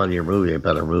 2 was a funnier movie, a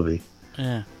better movie.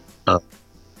 Yeah.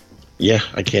 Yeah,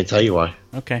 I can't tell you why.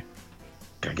 Okay.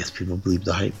 I guess people believe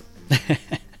the hype.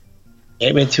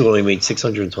 Ant-Man 2 only made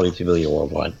 $622 million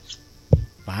worldwide.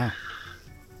 Wow.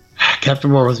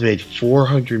 Captain Marvel's made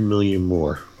 $400 million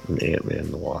more than Ant-Man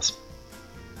and the Wasp.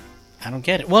 I don't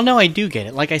get it. Well, no, I do get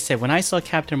it. Like I said, when I saw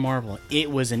Captain Marvel,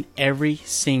 it was in every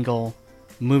single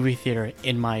movie theater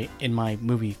in my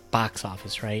movie box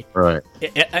office, right? Right.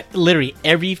 Literally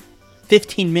every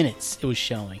 15 minutes it was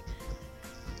showing.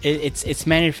 It's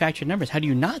manufactured numbers. How do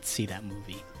you not see that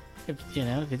movie?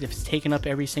 If it's taken up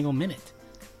every single minute.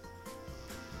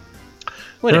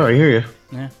 Whatever. No, I hear you.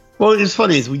 Yeah. Well, it's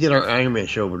funny is we did our Iron Man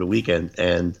show over the weekend,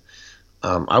 and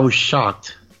I was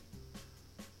shocked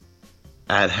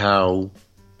at how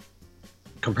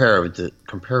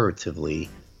comparatively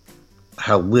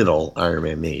how little Iron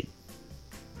Man made.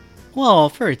 Well,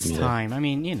 for its time, I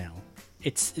mean,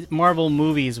 Marvel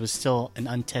movies was still an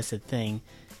untested thing.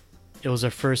 It was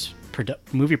their first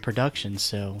movie production,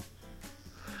 so.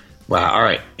 Wow! All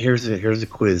right, here's a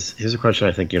quiz. Here's a question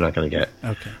I think you're not going to get.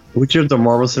 Okay. Which of the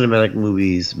Marvel Cinematic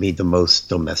movies made the most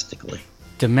domestically?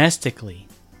 Domestically,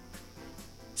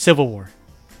 Civil War.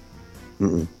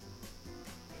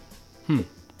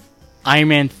 Iron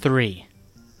Man 3.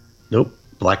 Nope.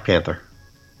 Black Panther.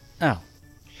 Oh.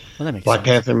 Well, that makes Black sense.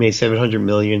 Panther made $700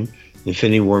 million.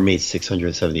 Infinity War made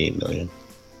 $678 million.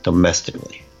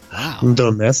 Domestically. Wow.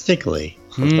 Domestically.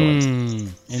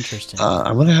 Interesting.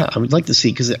 I would like to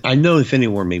see, because I know Infinity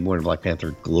War made more than Black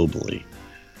Panther globally,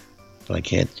 but I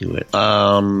can't do it.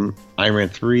 Iron Man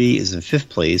 3 is in 5th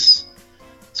place.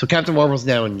 So Captain Marvel's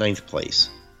now in 9th place.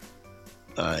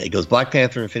 It goes Black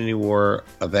Panther, Infinity War,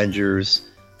 Avengers,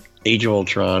 Age of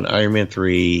Ultron, Iron Man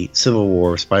 3, Civil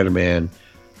War, Spider-Man,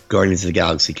 Guardians of the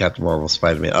Galaxy, Captain Marvel,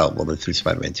 Spider-Man. Oh, well, they threw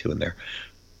Spider-Man 2 in there.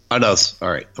 Oh, no.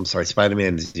 All right. I'm sorry.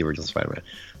 Spider-Man is the original Spider-Man.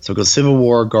 So it goes Civil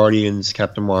War, Guardians,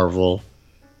 Captain Marvel,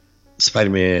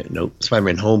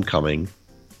 Spider-Man Homecoming,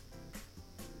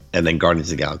 and then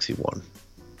Guardians of the Galaxy 1.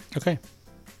 Okay.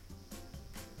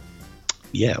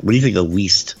 Yeah. What do you think the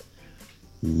least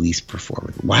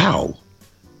performing? Wow.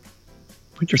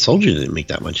 Winter Soldier didn't make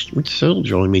that much. Winter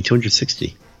Soldier only made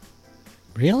 260.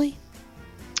 Really?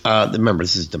 Remember,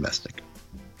 this is domestic.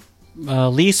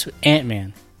 Least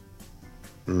Ant-Man.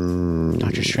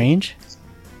 Doctor Strange?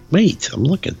 Wait, I'm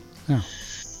looking. Oh.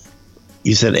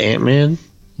 You said Ant-Man?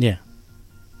 Yeah.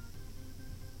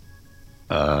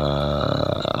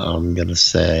 I'm going to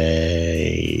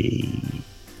say...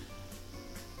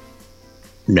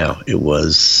 No, it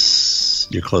was...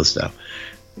 You're close now.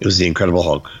 It was The Incredible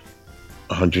Hulk.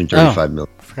 135 million.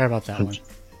 I forgot about that one.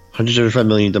 135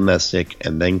 million domestic,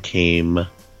 and then came...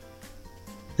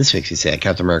 This makes me sad.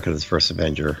 Captain America, the first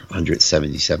Avenger,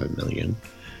 177 million.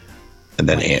 And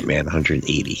then Ant-Man,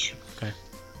 180. Okay.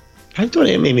 I thought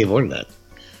Ant-Man made more than that.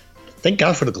 Thank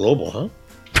God for the global, huh?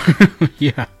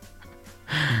 Yeah.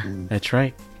 That's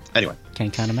right. Anyway.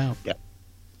 Can't count them out. Yeah.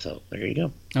 So, there you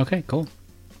go. Okay, cool.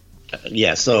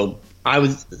 Yeah, so I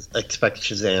would expect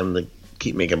Shazam to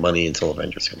keep making money until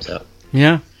Avengers comes out.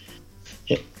 Yeah.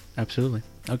 Yeah. Absolutely.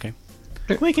 Okay.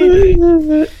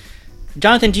 Wicked.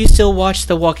 Jonathan, do you still watch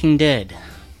The Walking Dead?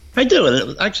 I do, and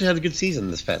it actually had a good season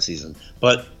this past season,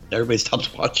 but everybody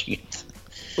stopped watching it.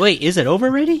 Wait, is it over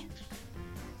already?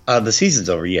 The season's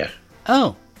over, yeah.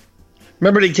 Oh.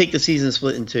 Remember, they take the season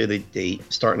split into, they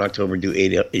start in October and do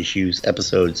 8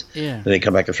 episodes. Yeah. Then they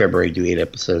come back in February and do 8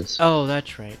 episodes. Oh,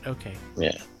 that's right. Okay.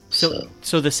 Yeah. So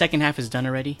the second half is done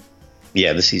already?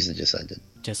 Yeah, the season just ended.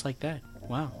 Just like that.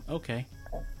 Wow. Okay.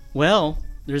 Well,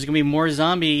 there's going to be more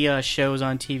zombie shows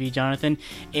on TV, Jonathan.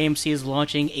 AMC is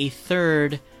launching a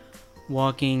 3rd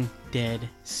Walking Dead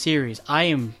series.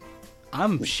 I'm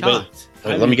shocked.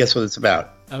 Wait, let me guess what it's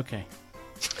about. Okay.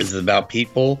 Is it about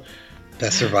people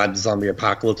that survived the zombie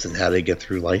apocalypse and how they get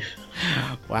through life?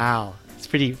 Wow. It's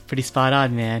pretty spot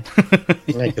on, man.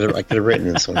 I could have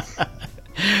written this one.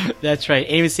 That's right.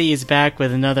 AMC is back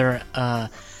with another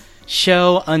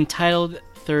show, untitled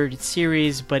 3rd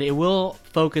series, but it will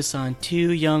focus on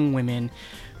 2 young women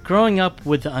growing up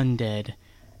with the undead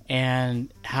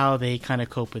and how they kind of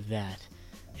cope with that.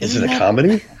 Is it a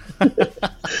comedy?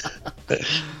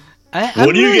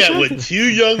 What do you get when 2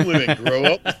 young women grow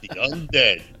up with the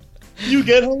undead? You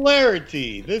get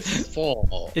hilarity this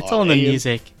fall. It's all in the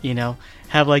music,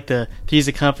 Have like the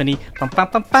music company. Come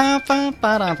and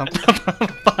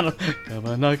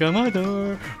knock on my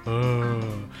door.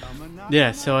 Oh.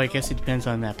 Yeah, so I guess it depends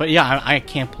on that. But yeah, I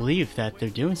can't believe that they're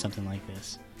doing something like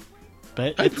this.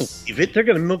 But I believe it. They're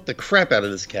going to milk the crap out of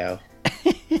this cow.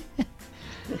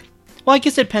 Well, I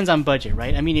guess it depends on budget,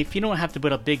 right? I mean, if you don't have to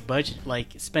put a big budget, like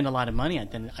spend a lot of money on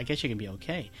it, then I guess you can be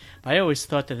okay. But I always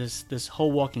thought that this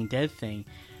whole Walking Dead thing,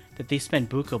 that they spend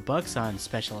buku bucks on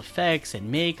special effects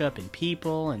and makeup and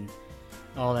people and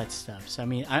all that stuff. So, I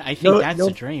mean, I think that's a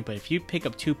drain. But if you pick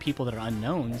up 2 people that are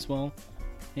unknowns, well,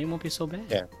 it won't be so bad.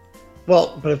 Yeah.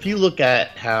 Well, but if you look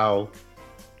at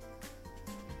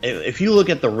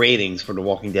the ratings for The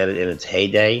Walking Dead in its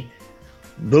heyday,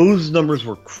 those numbers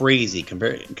were crazy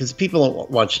compared, because people don't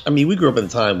watch. I mean, we grew up at a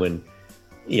time when,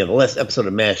 the last episode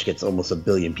of MASH gets almost 1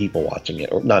 billion people watching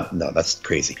it, or not. No, that's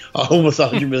crazy. Almost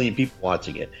 100 million people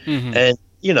watching it, and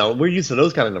we're used to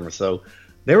those kind of numbers. So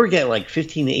they were getting like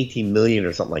 15 to 18 million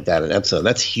or something like that an episode.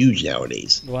 That's huge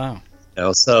nowadays. Wow.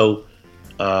 So,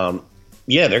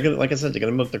 yeah, they're gonna, like I said, they're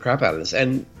gonna milk the crap out of this.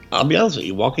 And I'll be honest with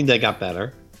you, Walking Dead got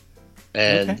better.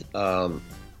 And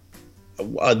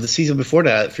the season before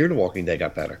that, Fear the Walking Dead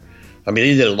got better. I mean,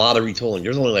 they did a lot of retooling.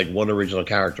 There's only like one original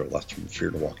character left from Fear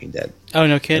the Walking Dead. Oh,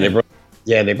 no kidding.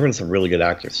 And they brought in some really good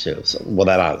actors too. So, well,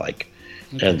 that I like.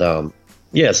 Okay. And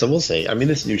so we'll see. I mean,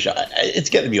 this new show, it's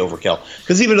getting to be overkill.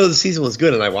 Because even though the season was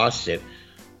good and I watched it,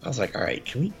 I was like, all right,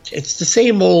 can we? It's the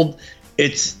same old.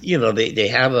 It's, you know,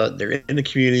 they're in the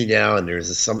community now, and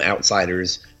there's some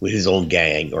outsiders with his own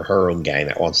gang or her own gang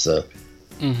that wants to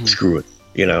screw it.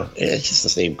 You know, it's just the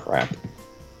same crap.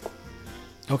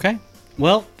 Okay.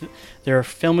 Well, they're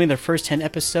filming their first 10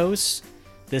 episodes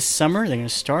this summer. They're going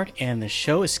to start, and the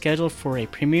show is scheduled for a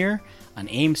premiere on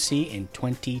AMC in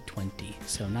 2020.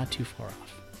 So not too far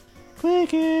off.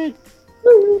 Click it.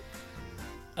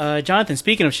 Jonathan,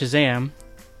 speaking of Shazam,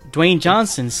 Dwayne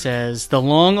Johnson says the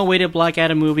long-awaited Black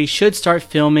Adam movie should start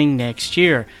filming next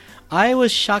year. I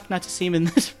was shocked not to see him in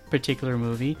this particular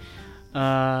movie.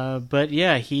 But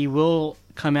yeah, he will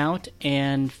come out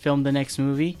and film the next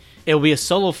movie. It will be a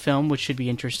solo film, which should be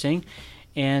interesting.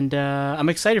 And I'm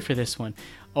excited for this one.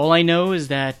 All I know is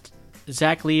that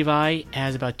Zach Levi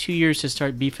has about 2 years to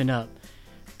start beefing up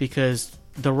because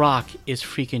The Rock is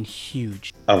freaking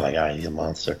huge. Oh my God, he's a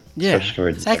monster. Yeah,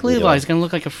 Zach Levi is going to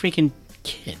look like a freaking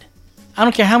kid. I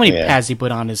don't care how many pads he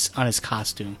put on his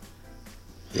costume.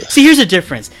 Yeah. See, here's the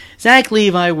difference. Zach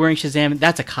Levi wearing Shazam,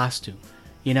 that's a costume.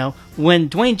 You know, when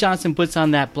Dwayne Johnson puts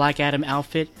on that Black Adam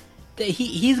outfit,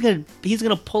 he's gonna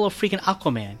pull a freaking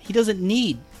Aquaman. He doesn't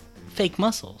need fake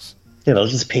muscles. You know,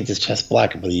 just paint his chest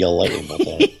black and put a yellow lightning bolt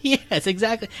on it. Yes,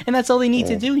 exactly, and that's all they need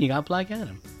to do. You got Black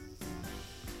Adam.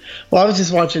 Well, I was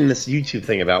just watching this YouTube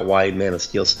thing about why Man of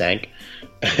Steel stank,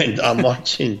 and I'm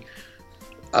watching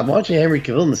Henry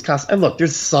Cavill in this costume. And look,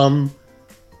 there's some,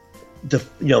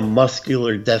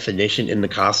 muscular definition in the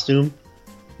costume,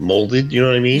 molded. You know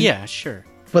what I mean? Yeah, sure.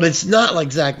 But it's not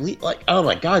like oh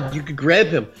my God, you could grab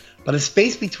him, but the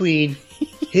space between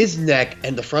his neck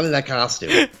and the front of that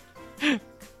costume,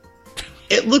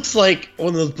 it looks like one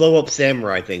of those blow-up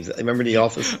samurai things. Remember The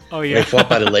Office? Oh yeah, they fought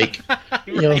by the lake.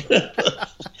 You know,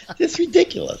 it's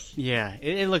ridiculous. Yeah,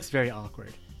 it looks very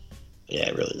awkward. Yeah,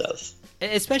 it really does.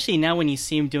 Especially now when you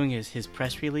see him doing his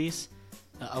press release.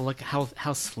 Look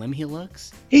how slim he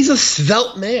looks. He's a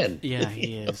svelte man. Yeah,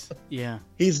 he is. Yeah.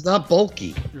 He's not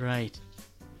bulky. Right.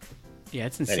 Yeah,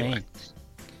 it's insane. Anyway,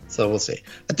 so we'll see.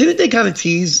 Didn't they kind of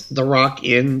tease The Rock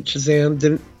in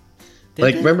Shazam?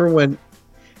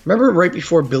 Remember right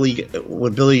before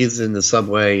when Billy is in the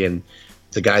subway and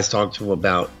the guys talk to him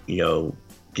about,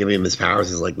 giving him his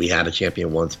powers, is like, we had a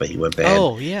champion once, but he went bad.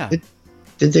 Oh, yeah.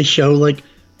 Did they show like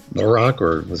The Rock,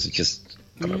 or was it just,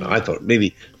 I don't know. I thought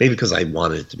maybe because I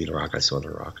wanted it to be The Rock, I saw The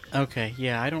Rock. Okay,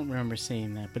 yeah, I don't remember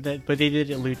seeing that, but they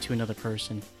did allude to another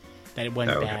person that it went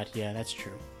bad. Yeah, that's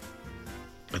true.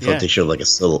 I thought they showed like a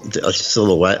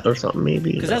silhouette or something,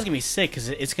 maybe. Because that's gonna be sick. Because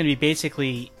it's gonna be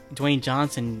basically Dwayne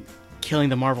Johnson killing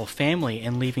the Marvel family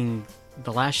and leaving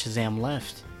the last Shazam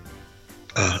left.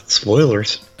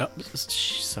 Spoilers. Oh,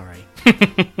 sorry.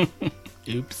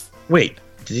 Oops. Wait,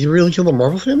 did he really kill the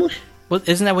Marvel family? Well,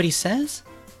 isn't that what he says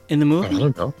in the movie? I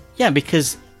don't know. Yeah,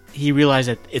 because he realized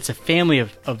that it's a family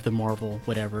of the Marvel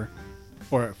whatever,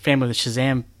 or a family of the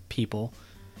Shazam people,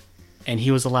 and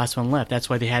he was the last one left. That's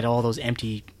why they had all those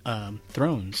empty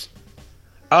thrones.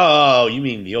 Oh, you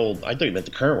mean the old? I thought you meant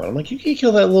the current one. I'm like, you can't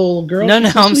kill that little girl. No,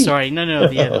 I'm sorry. No.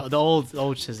 Yeah, the old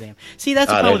Shazam. See, that's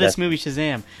the problem with this movie,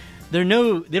 Shazam. They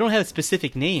don't have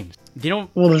specific names. They don't.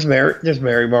 Well, there's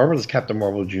Mary Marvel, there's Captain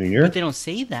Marvel Jr. But they don't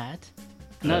say that.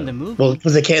 Not in the movie. Well,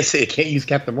 because they can't use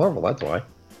Captain Marvel. That's why.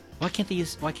 Why can't they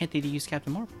use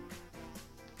Captain Marvel?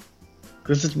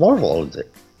 Because it's Marvel owns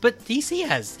it. But DC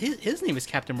has his name is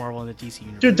Captain Marvel in the DC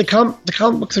universe. Dude, the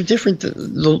comic books are different.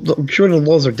 I'm sure the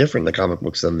laws are different in the comic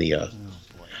books than the.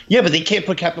 Yeah, but they can't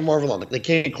put Captain Marvel on it. They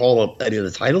can't call any of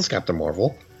the titles Captain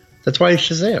Marvel. That's why it's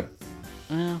Shazam.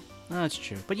 Well, that's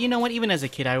true. But you know what? Even as a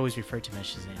kid, I always referred to him as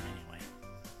Shazam anyway.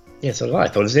 Yeah, so did I. I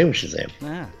thought his name was Shazam.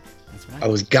 That's what I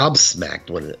was gobsmacked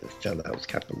when I found out it was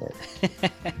Captain Marvel.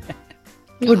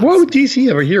 Like, why would DC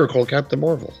have a hero called Captain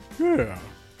Marvel?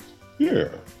 Yeah.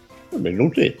 That made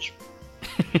no sense.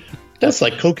 That's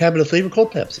like Coke having a flavor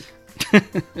called Pepsi.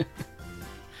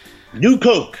 New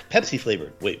Coke, Pepsi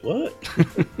flavored. Wait, what?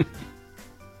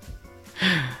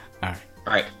 All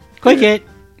right. Quick hit.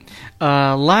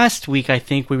 Last week, I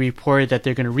think we reported that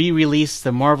they're going to re-release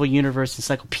the Marvel Universe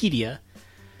Encyclopedia.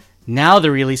 Now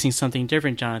they're releasing something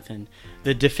different, Jonathan.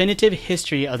 The definitive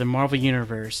history of the Marvel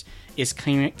Universe is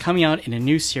coming out in a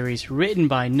new series written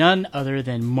by none other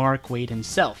than Mark Waid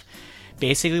himself.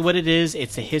 Basically what it is,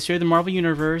 it's the history of the Marvel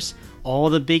Universe,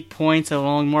 all the big points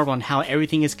along Marvel and how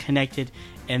everything is connected,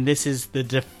 and this is the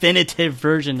definitive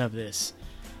version of this.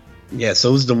 Yeah, so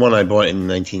it was the one I bought in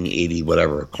 1980,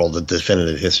 whatever, called The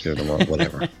Definitive History of the World,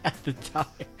 whatever. At the time.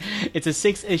 It's a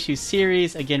 6-issue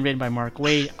series, again written by Mark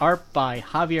Waid, art by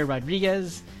Javier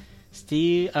Rodriguez,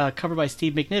 cover by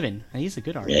Steve McNiven. He's a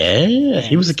good artist. Yeah,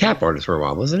 he was a Cap artist for a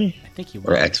while, wasn't he? I think he was.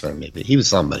 Or X-Men, maybe. He was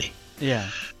somebody. Yeah.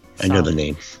 I know the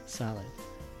name. Solid.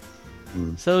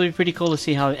 So it'll be pretty cool to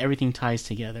see how everything ties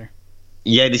together.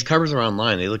 Yeah, these covers are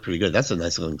online. They look pretty good. That's a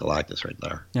nice looking Galactus right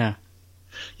there. Yeah.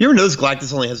 You ever notice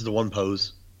Galactus only has the one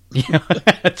pose? Yeah,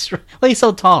 that's right. Well, he's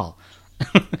so tall.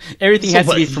 Everything has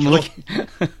to be from looking.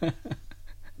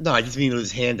 No, I just mean with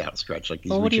his hand outstretched, like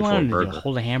he's what do you reaching for want a him to burger. do?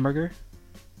 Hold a hamburger?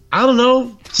 I don't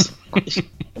know.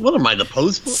 What am I, the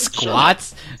pose for?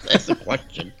 Squats? That's the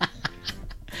question.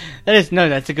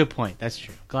 That's a good point. That's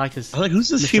true. Galactus. I'm like, who's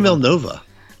this female Nova?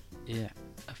 Yeah,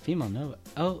 a female Nova.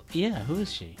 Oh, yeah, who is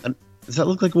she? Does that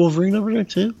look like Wolverine over there,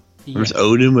 too? Yeah. There's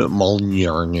Odin with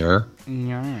Mjolnir.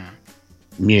 Yeah.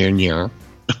 Mjolnir.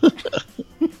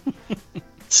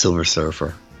 Silver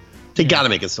Surfer. They gotta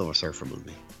make a Silver Surfer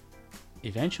movie.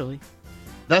 Eventually.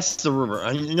 That's the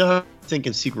rumor. You know how I think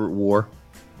in Secret War?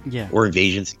 Yeah. Or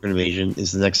Invasion, Secret Invasion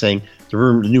is the next thing. The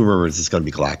new rumor is it's going to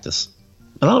be Galactus.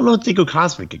 But I don't know if they go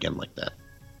cosmic again like that.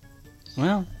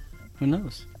 Well, who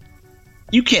knows?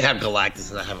 You can't have Galactus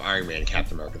and not have Iron Man and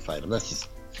Captain America fight him. That's just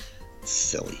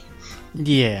silly.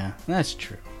 Yeah, that's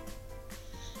true.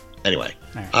 Anyway,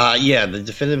 right. Yeah, the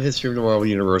Definitive History of the Marvel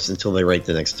Universe until they write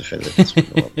the next Definitive History of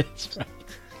the Marvel Universe. That's right.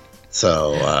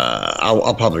 So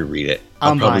I'll probably read it.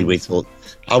 I'll wait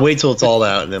till it's all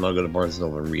out, and then I'll go to Barnes &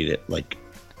 Noble and read it. Like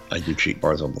I do treat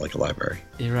Barnes & Noble like a library.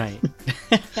 You're right.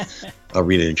 I'll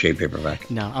read it in trade paperback.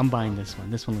 No, I'm buying this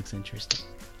one. This one looks interesting.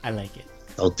 I like it.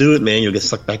 Don't do it, man. You'll get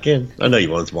sucked back in. I know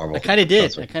you want Marvel. I kind of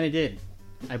did.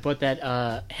 I bought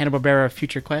that Hanna-Barbera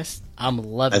Future Quest. I'm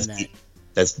loving that.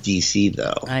 That's DC,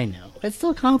 though. I know. It's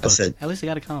still a comic book. At least I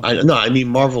got a comic book. No, I mean,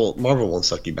 Marvel won't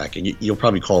suck you back in. You'll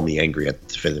probably call me angry at the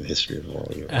Definitive History of the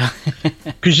World.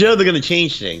 Because you know they're going to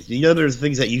change things. You know there's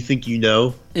things that you think you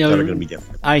know that are going to be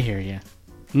different. I hear you.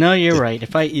 No, you're right.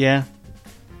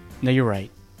 No, you're right.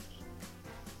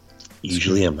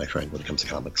 Usually am, my friend, when it comes to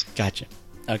comics. Gotcha.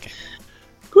 Okay.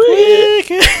 Quick!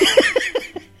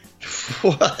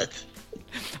 What?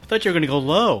 I thought you were going to go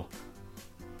low.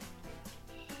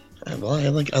 Well, I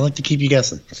like to keep you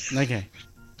guessing. Okay.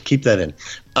 Keep that in.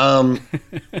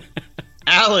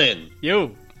 Alan.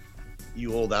 You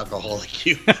old alcoholic.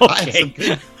 You.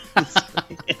 Okay.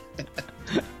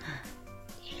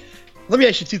 Let me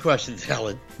ask you two questions,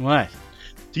 Alan. What?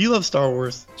 Do you love Star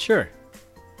Wars? Sure.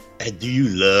 And do you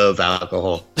love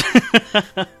alcohol?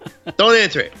 Don't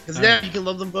answer it, because now you can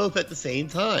love them both at the same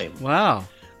time. Wow.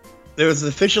 There was an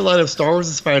official line of Star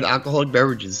Wars-inspired alcoholic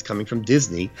beverages coming from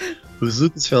Disney, whose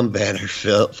Lucasfilm banner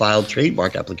filed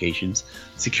trademark applications,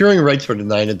 securing rights for the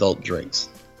 9 adult drinks.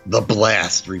 The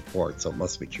Blast report, so it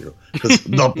must be true, because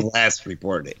The Blast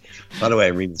reported it. By the way,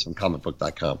 I'm reading this from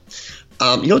comicbook.com.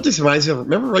 You know what this reminds me of?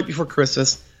 Remember right before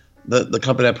Christmas, the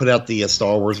company that put out the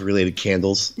Star Wars-related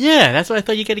candles? Yeah, that's what I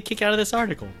thought you get a kick out of this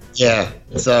article. Yeah,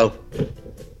 so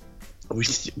we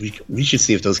should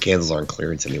see if those candles are on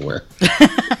clearance anywhere.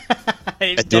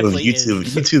 I do a YouTube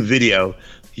video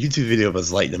of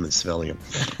us lighting them and smelling them.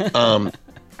 All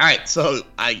right, so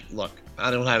I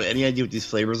don't have any idea what these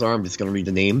flavors are. I'm just going to read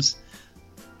the names.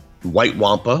 White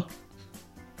Wampa.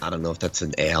 I don't know if that's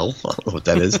an ale. I don't know what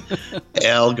that is.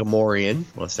 Ale Gamorrean.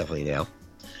 Well, it's definitely an ale.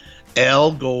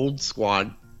 Ale Gold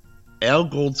Squadron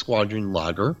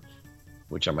Lager,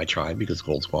 which I might try because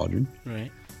Gold Squadron.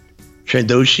 Right.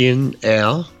 Trandoshan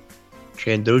Ale.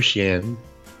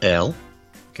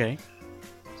 Okay.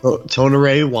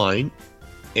 Tonere wine,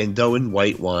 Andoan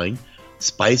white wine,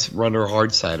 Spice Runner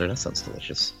hard cider. That sounds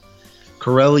delicious.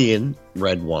 Corellian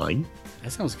red wine.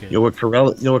 That sounds good. You know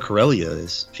what Corellia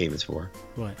is famous for?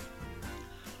 What?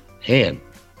 Han,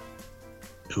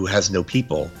 who has no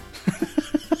people.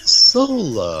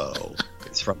 Solo.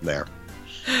 It's from there.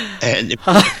 And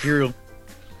Imperial.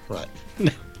 What?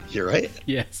 No. You're right.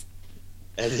 Yes.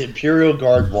 And Imperial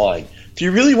Guard wine. Do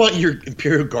you really want your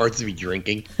Imperial Guards to be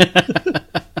drinking?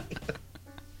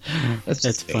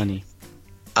 That's funny.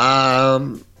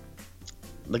 The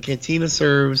cantina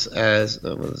serves as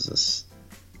what is this?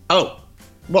 Oh,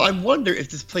 well, I wonder if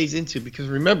this plays into, because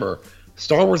remember,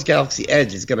 Star Wars Galaxy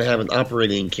Edge is going to have an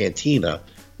operating cantina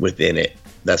within it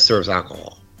that serves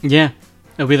alcohol. Yeah,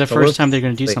 it'll be the first time they're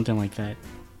going to do something like that.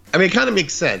 I mean, it kind of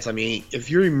makes sense. I mean,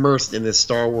 if you're immersed in this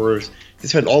Star Wars, you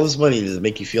spend all this money to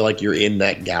make you feel like you're in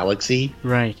that galaxy,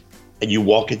 right? And you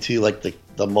walk into like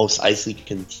the most icy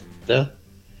cantina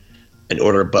and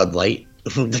order a Bud Light.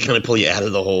 to kind of pull you out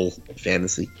of the whole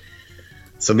fantasy.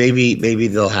 So maybe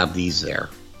they'll have these there.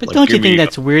 But like, don't you think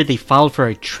that's weird? They filed for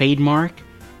a trademark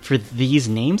for these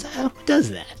names. Who does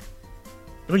that?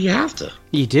 Well, you have to.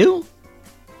 You do?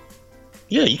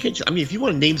 Yeah, you can. I mean, if you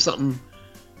want to name something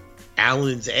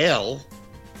Alan's Ale,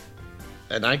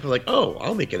 and I can be like, oh,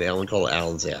 I'll make an ale and call it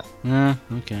Alan's Ale.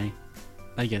 Okay.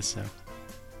 I guess so.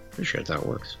 Pretty sure that's how it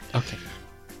works. Okay.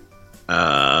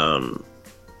 All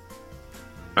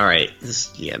right.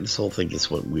 This whole thing just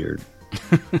went weird.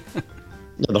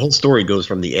 The whole story goes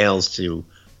from the ales to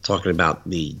talking about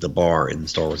the bar in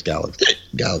Star Wars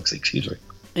Galaxy. Excuse me.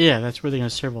 Yeah, that's where they're going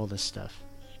to serve all this stuff.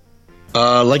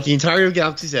 Like the entirety of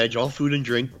Galaxy's Edge, all food and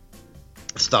drink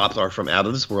stops are from out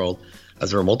of this world,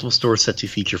 as there are multiple stores set to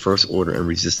feature First Order and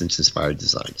Resistance-inspired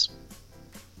designs.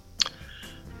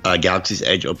 Galaxy's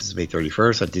Edge opens May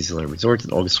 31st at Disneyland Resort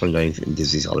and August 29th in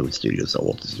Disney's Hollywood Studios at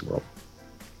Walt Disney World.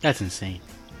 That's insane.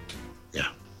 Yeah.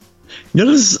 You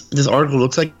know this article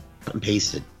looks like cut and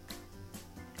pasted.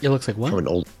 It looks like what? From an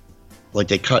old, like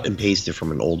they cut and pasted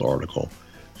from an old article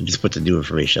and just put the new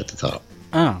information at the top.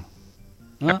 Oh.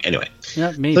 Well, anyway.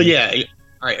 Yeah, maybe. So yeah,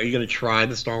 all right. Are you going to try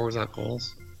the Star Wars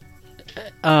alcohols?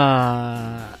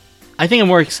 I think I'm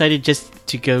more excited just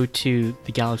to go to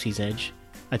the Galaxy's Edge.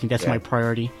 I think that's my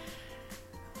priority.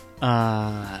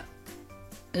 Well,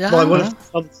 I want to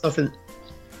some stuff in.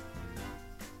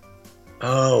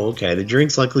 Oh, okay. The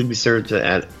drinks likely be served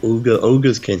at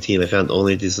Oga's Canteen. I found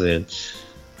only at Disneyland.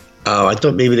 Oh, I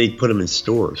thought maybe they'd put them in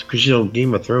stores because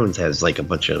Game of Thrones has like a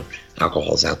bunch of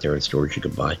alcohols out there in stores you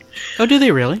could buy. Oh, do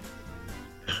they really?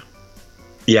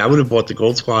 Yeah, I would have bought the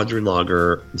Gold Squadron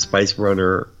Lager, the Spice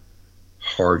Runner,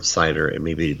 hard cider, and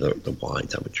maybe the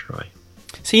wines I would try.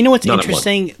 So you know what's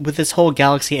interesting with this whole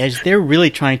Galaxy Edge? They're really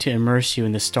trying to immerse you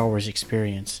in the Star Wars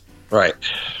experience. Right.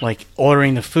 Like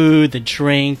ordering the food, the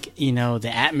drink,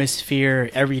 the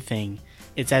atmosphere, everything.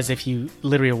 It's as if you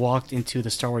literally walked into the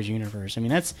Star Wars universe. I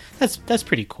mean, that's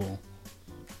pretty cool.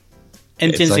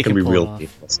 And it's not going to be real.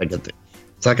 It's not going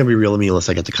to be real to me unless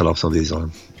I get to cut off somebody's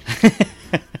arm.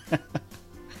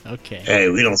 Okay. Hey,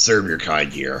 we don't serve your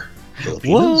kind here,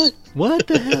 Filipinos. What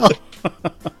the hell?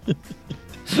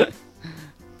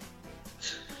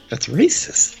 That's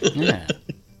racist. Yeah.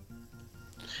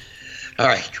 All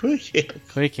right, quick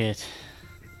it.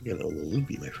 You're getting a little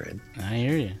loopy, my friend. I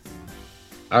hear you.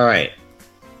 All right.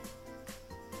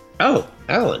 Oh,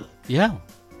 Alan. Yeah.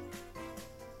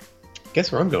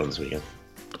 Guess where I'm going this weekend?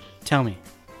 Tell me.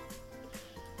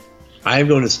 I'm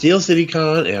going to Steel City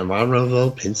Con in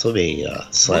Monroeville, Pennsylvania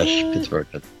 / Pittsburgh,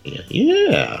 Pennsylvania.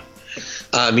 Yeah.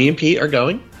 Me and Pete are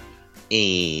going.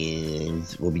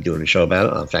 And we'll be doing a show about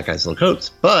it on Fat Guys Little Coats.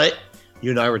 But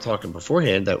you and I were talking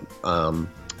beforehand that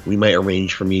we might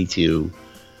arrange for me to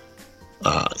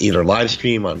either live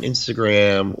stream on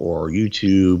Instagram or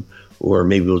YouTube, or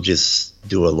maybe we'll just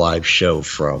do a live show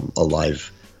from a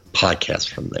live podcast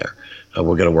from there.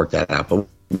 We're going to work that out. But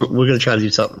we're going to try to do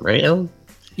something, right, Alan?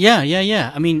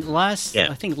 Yeah. I mean, I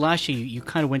think last year you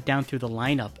kind of went down through the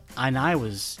lineup, and I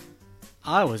was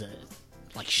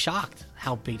like shocked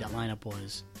how big that lineup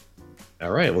was. All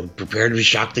right, well, prepare to be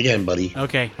shocked again, buddy.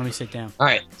 Okay, let me sit down. All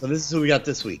right, so this is who we got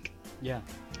this week. Yeah.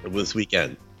 This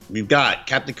weekend. We've got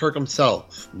Captain Kirk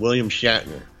himself, William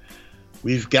Shatner.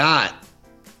 We've got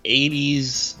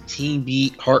 80s teen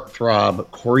beat heartthrob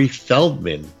Corey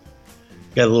Feldman.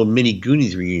 Got a little mini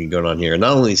Goonies reunion going on here.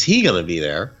 Not only is he going to be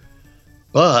there,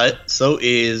 but so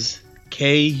is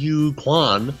Ke-Huy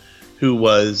Quan, who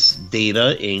was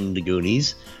Data in the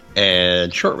Goonies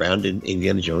and Short Round in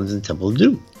Indiana Jones and Temple of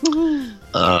Doom.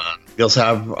 We also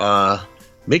have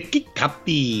Mickey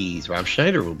Copies. Rob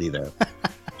Schneider will be there.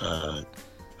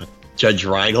 Judge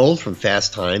Reinhold from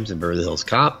Fast Times and Beverly Hills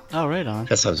Cop. Oh, right on.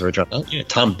 Fast Times and yeah.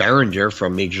 Tom Berenger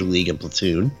from Major League and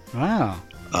Platoon. Wow.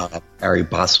 Barry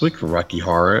Bostwick from Rocky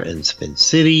Horror and Spin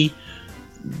City.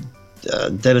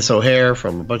 Dennis O'Hare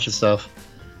from a bunch of stuff.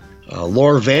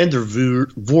 Laura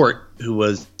Vandervoort, who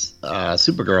was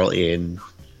Supergirl in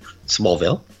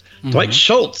Smallville. Mm-hmm. Dwight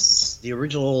Schultz, the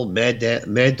original Mad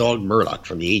Dog Murdoch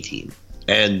from the A-Team.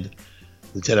 And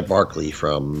Lieutenant Barclay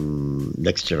from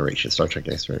Next Generation, Star Trek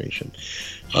Next Generation.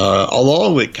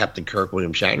 Along with Captain Kirk,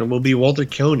 William Shatner, will be Walter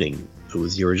Koenig, who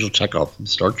was the original Chekhov from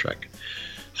Star Trek.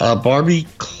 Bobby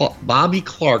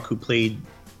Clark, who played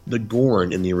the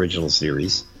Gorn in the original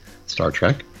series, Star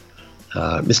Trek.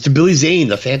 Mr. Billy Zane,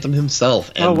 the Phantom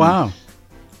himself. And wow.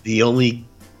 The only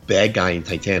bad guy in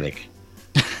Titanic.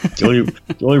 The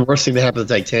only worst thing to happen to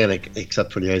Titanic,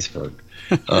 except for the iceberg.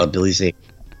 Billy Zane.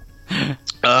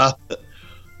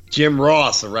 Jim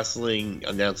Ross, a wrestling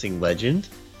announcing legend.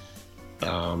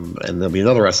 And there'll be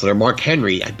another wrestler, Mark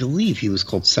Henry. I believe he was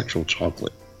called Sexual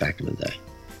Chocolate back in the day,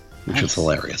 which was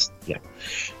hilarious. Yeah.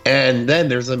 And then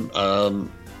there's a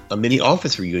mini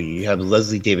Office reunion. You have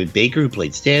Leslie David Baker, who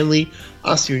played Stanley,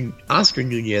 Oscar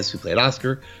Nunez, who played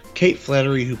Oscar, Kate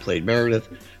Flannery, who played Meredith,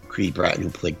 Creed Bratton, who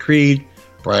played Creed,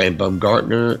 Brian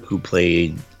Baumgartner, who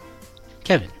played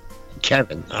Kevin.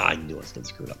 I knew I was going to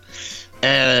screw it up.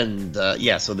 And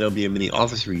so there'll be a mini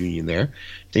Office reunion there.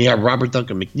 Then you have Robert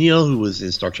Duncan McNeil, who was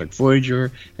in Star Trek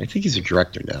Voyager. I think he's a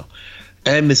director now.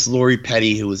 And Miss Lori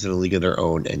Petty, who was in A League of Their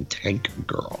Own, and Tank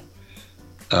Girl.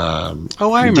 I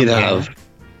remember.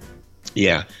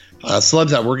 Celebs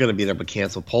that were going to be there but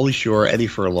canceled: Pauly Shore, Eddie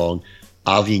Furlong,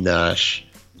 Avi Nash,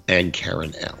 and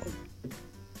Karen Allen.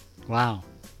 Wow,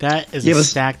 that is a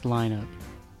stacked lineup.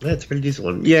 That's a pretty decent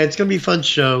one. Yeah, it's going to be a fun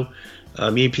show.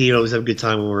 Me and Pete always have a good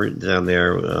time when we're down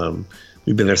there.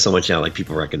 We've been there so much now, like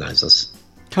people recognize us.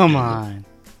 Come on.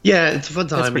 Yeah, it's a fun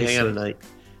time. We hang out at night,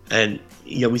 and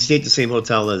we stay at the same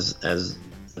hotel as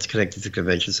it's connected to the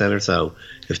convention center. So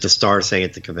if the stars staying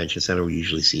at the convention center, we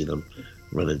usually see them,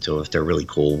 run into them. If they're really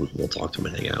cool, we'll talk to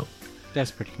them and hang out.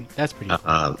 That's pretty cool.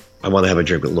 I want to have a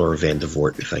drink with Laura Van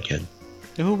Devort if I can.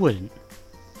 Who wouldn't?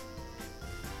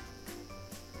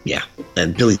 Yeah,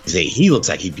 and Billy Zane, he looks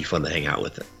like he'd be fun to hang out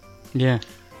with. Yeah.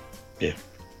 Yeah.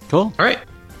 Cool. All right.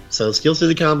 So Steel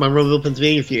City Con, Monroeville,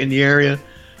 Pennsylvania. If you're in the area,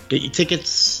 get your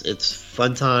tickets. It's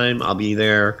fun time. I'll be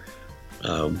there.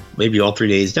 Maybe all 3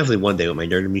 days. Definitely one day with my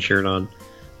Nerd and Me shirt on.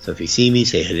 So if you see me,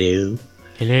 say hello.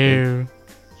 Hello.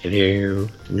 Hello.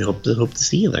 We hope to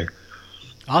see you there.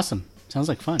 Awesome. Sounds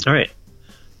like fun. All right.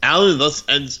 Alan, thus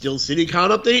ends Steel City Con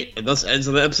update, and thus ends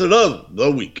another episode of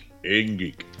The Week in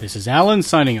Geek. This is Alan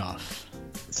signing off.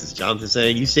 This is Jonathan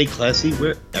saying you stay classy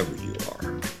wherever you are.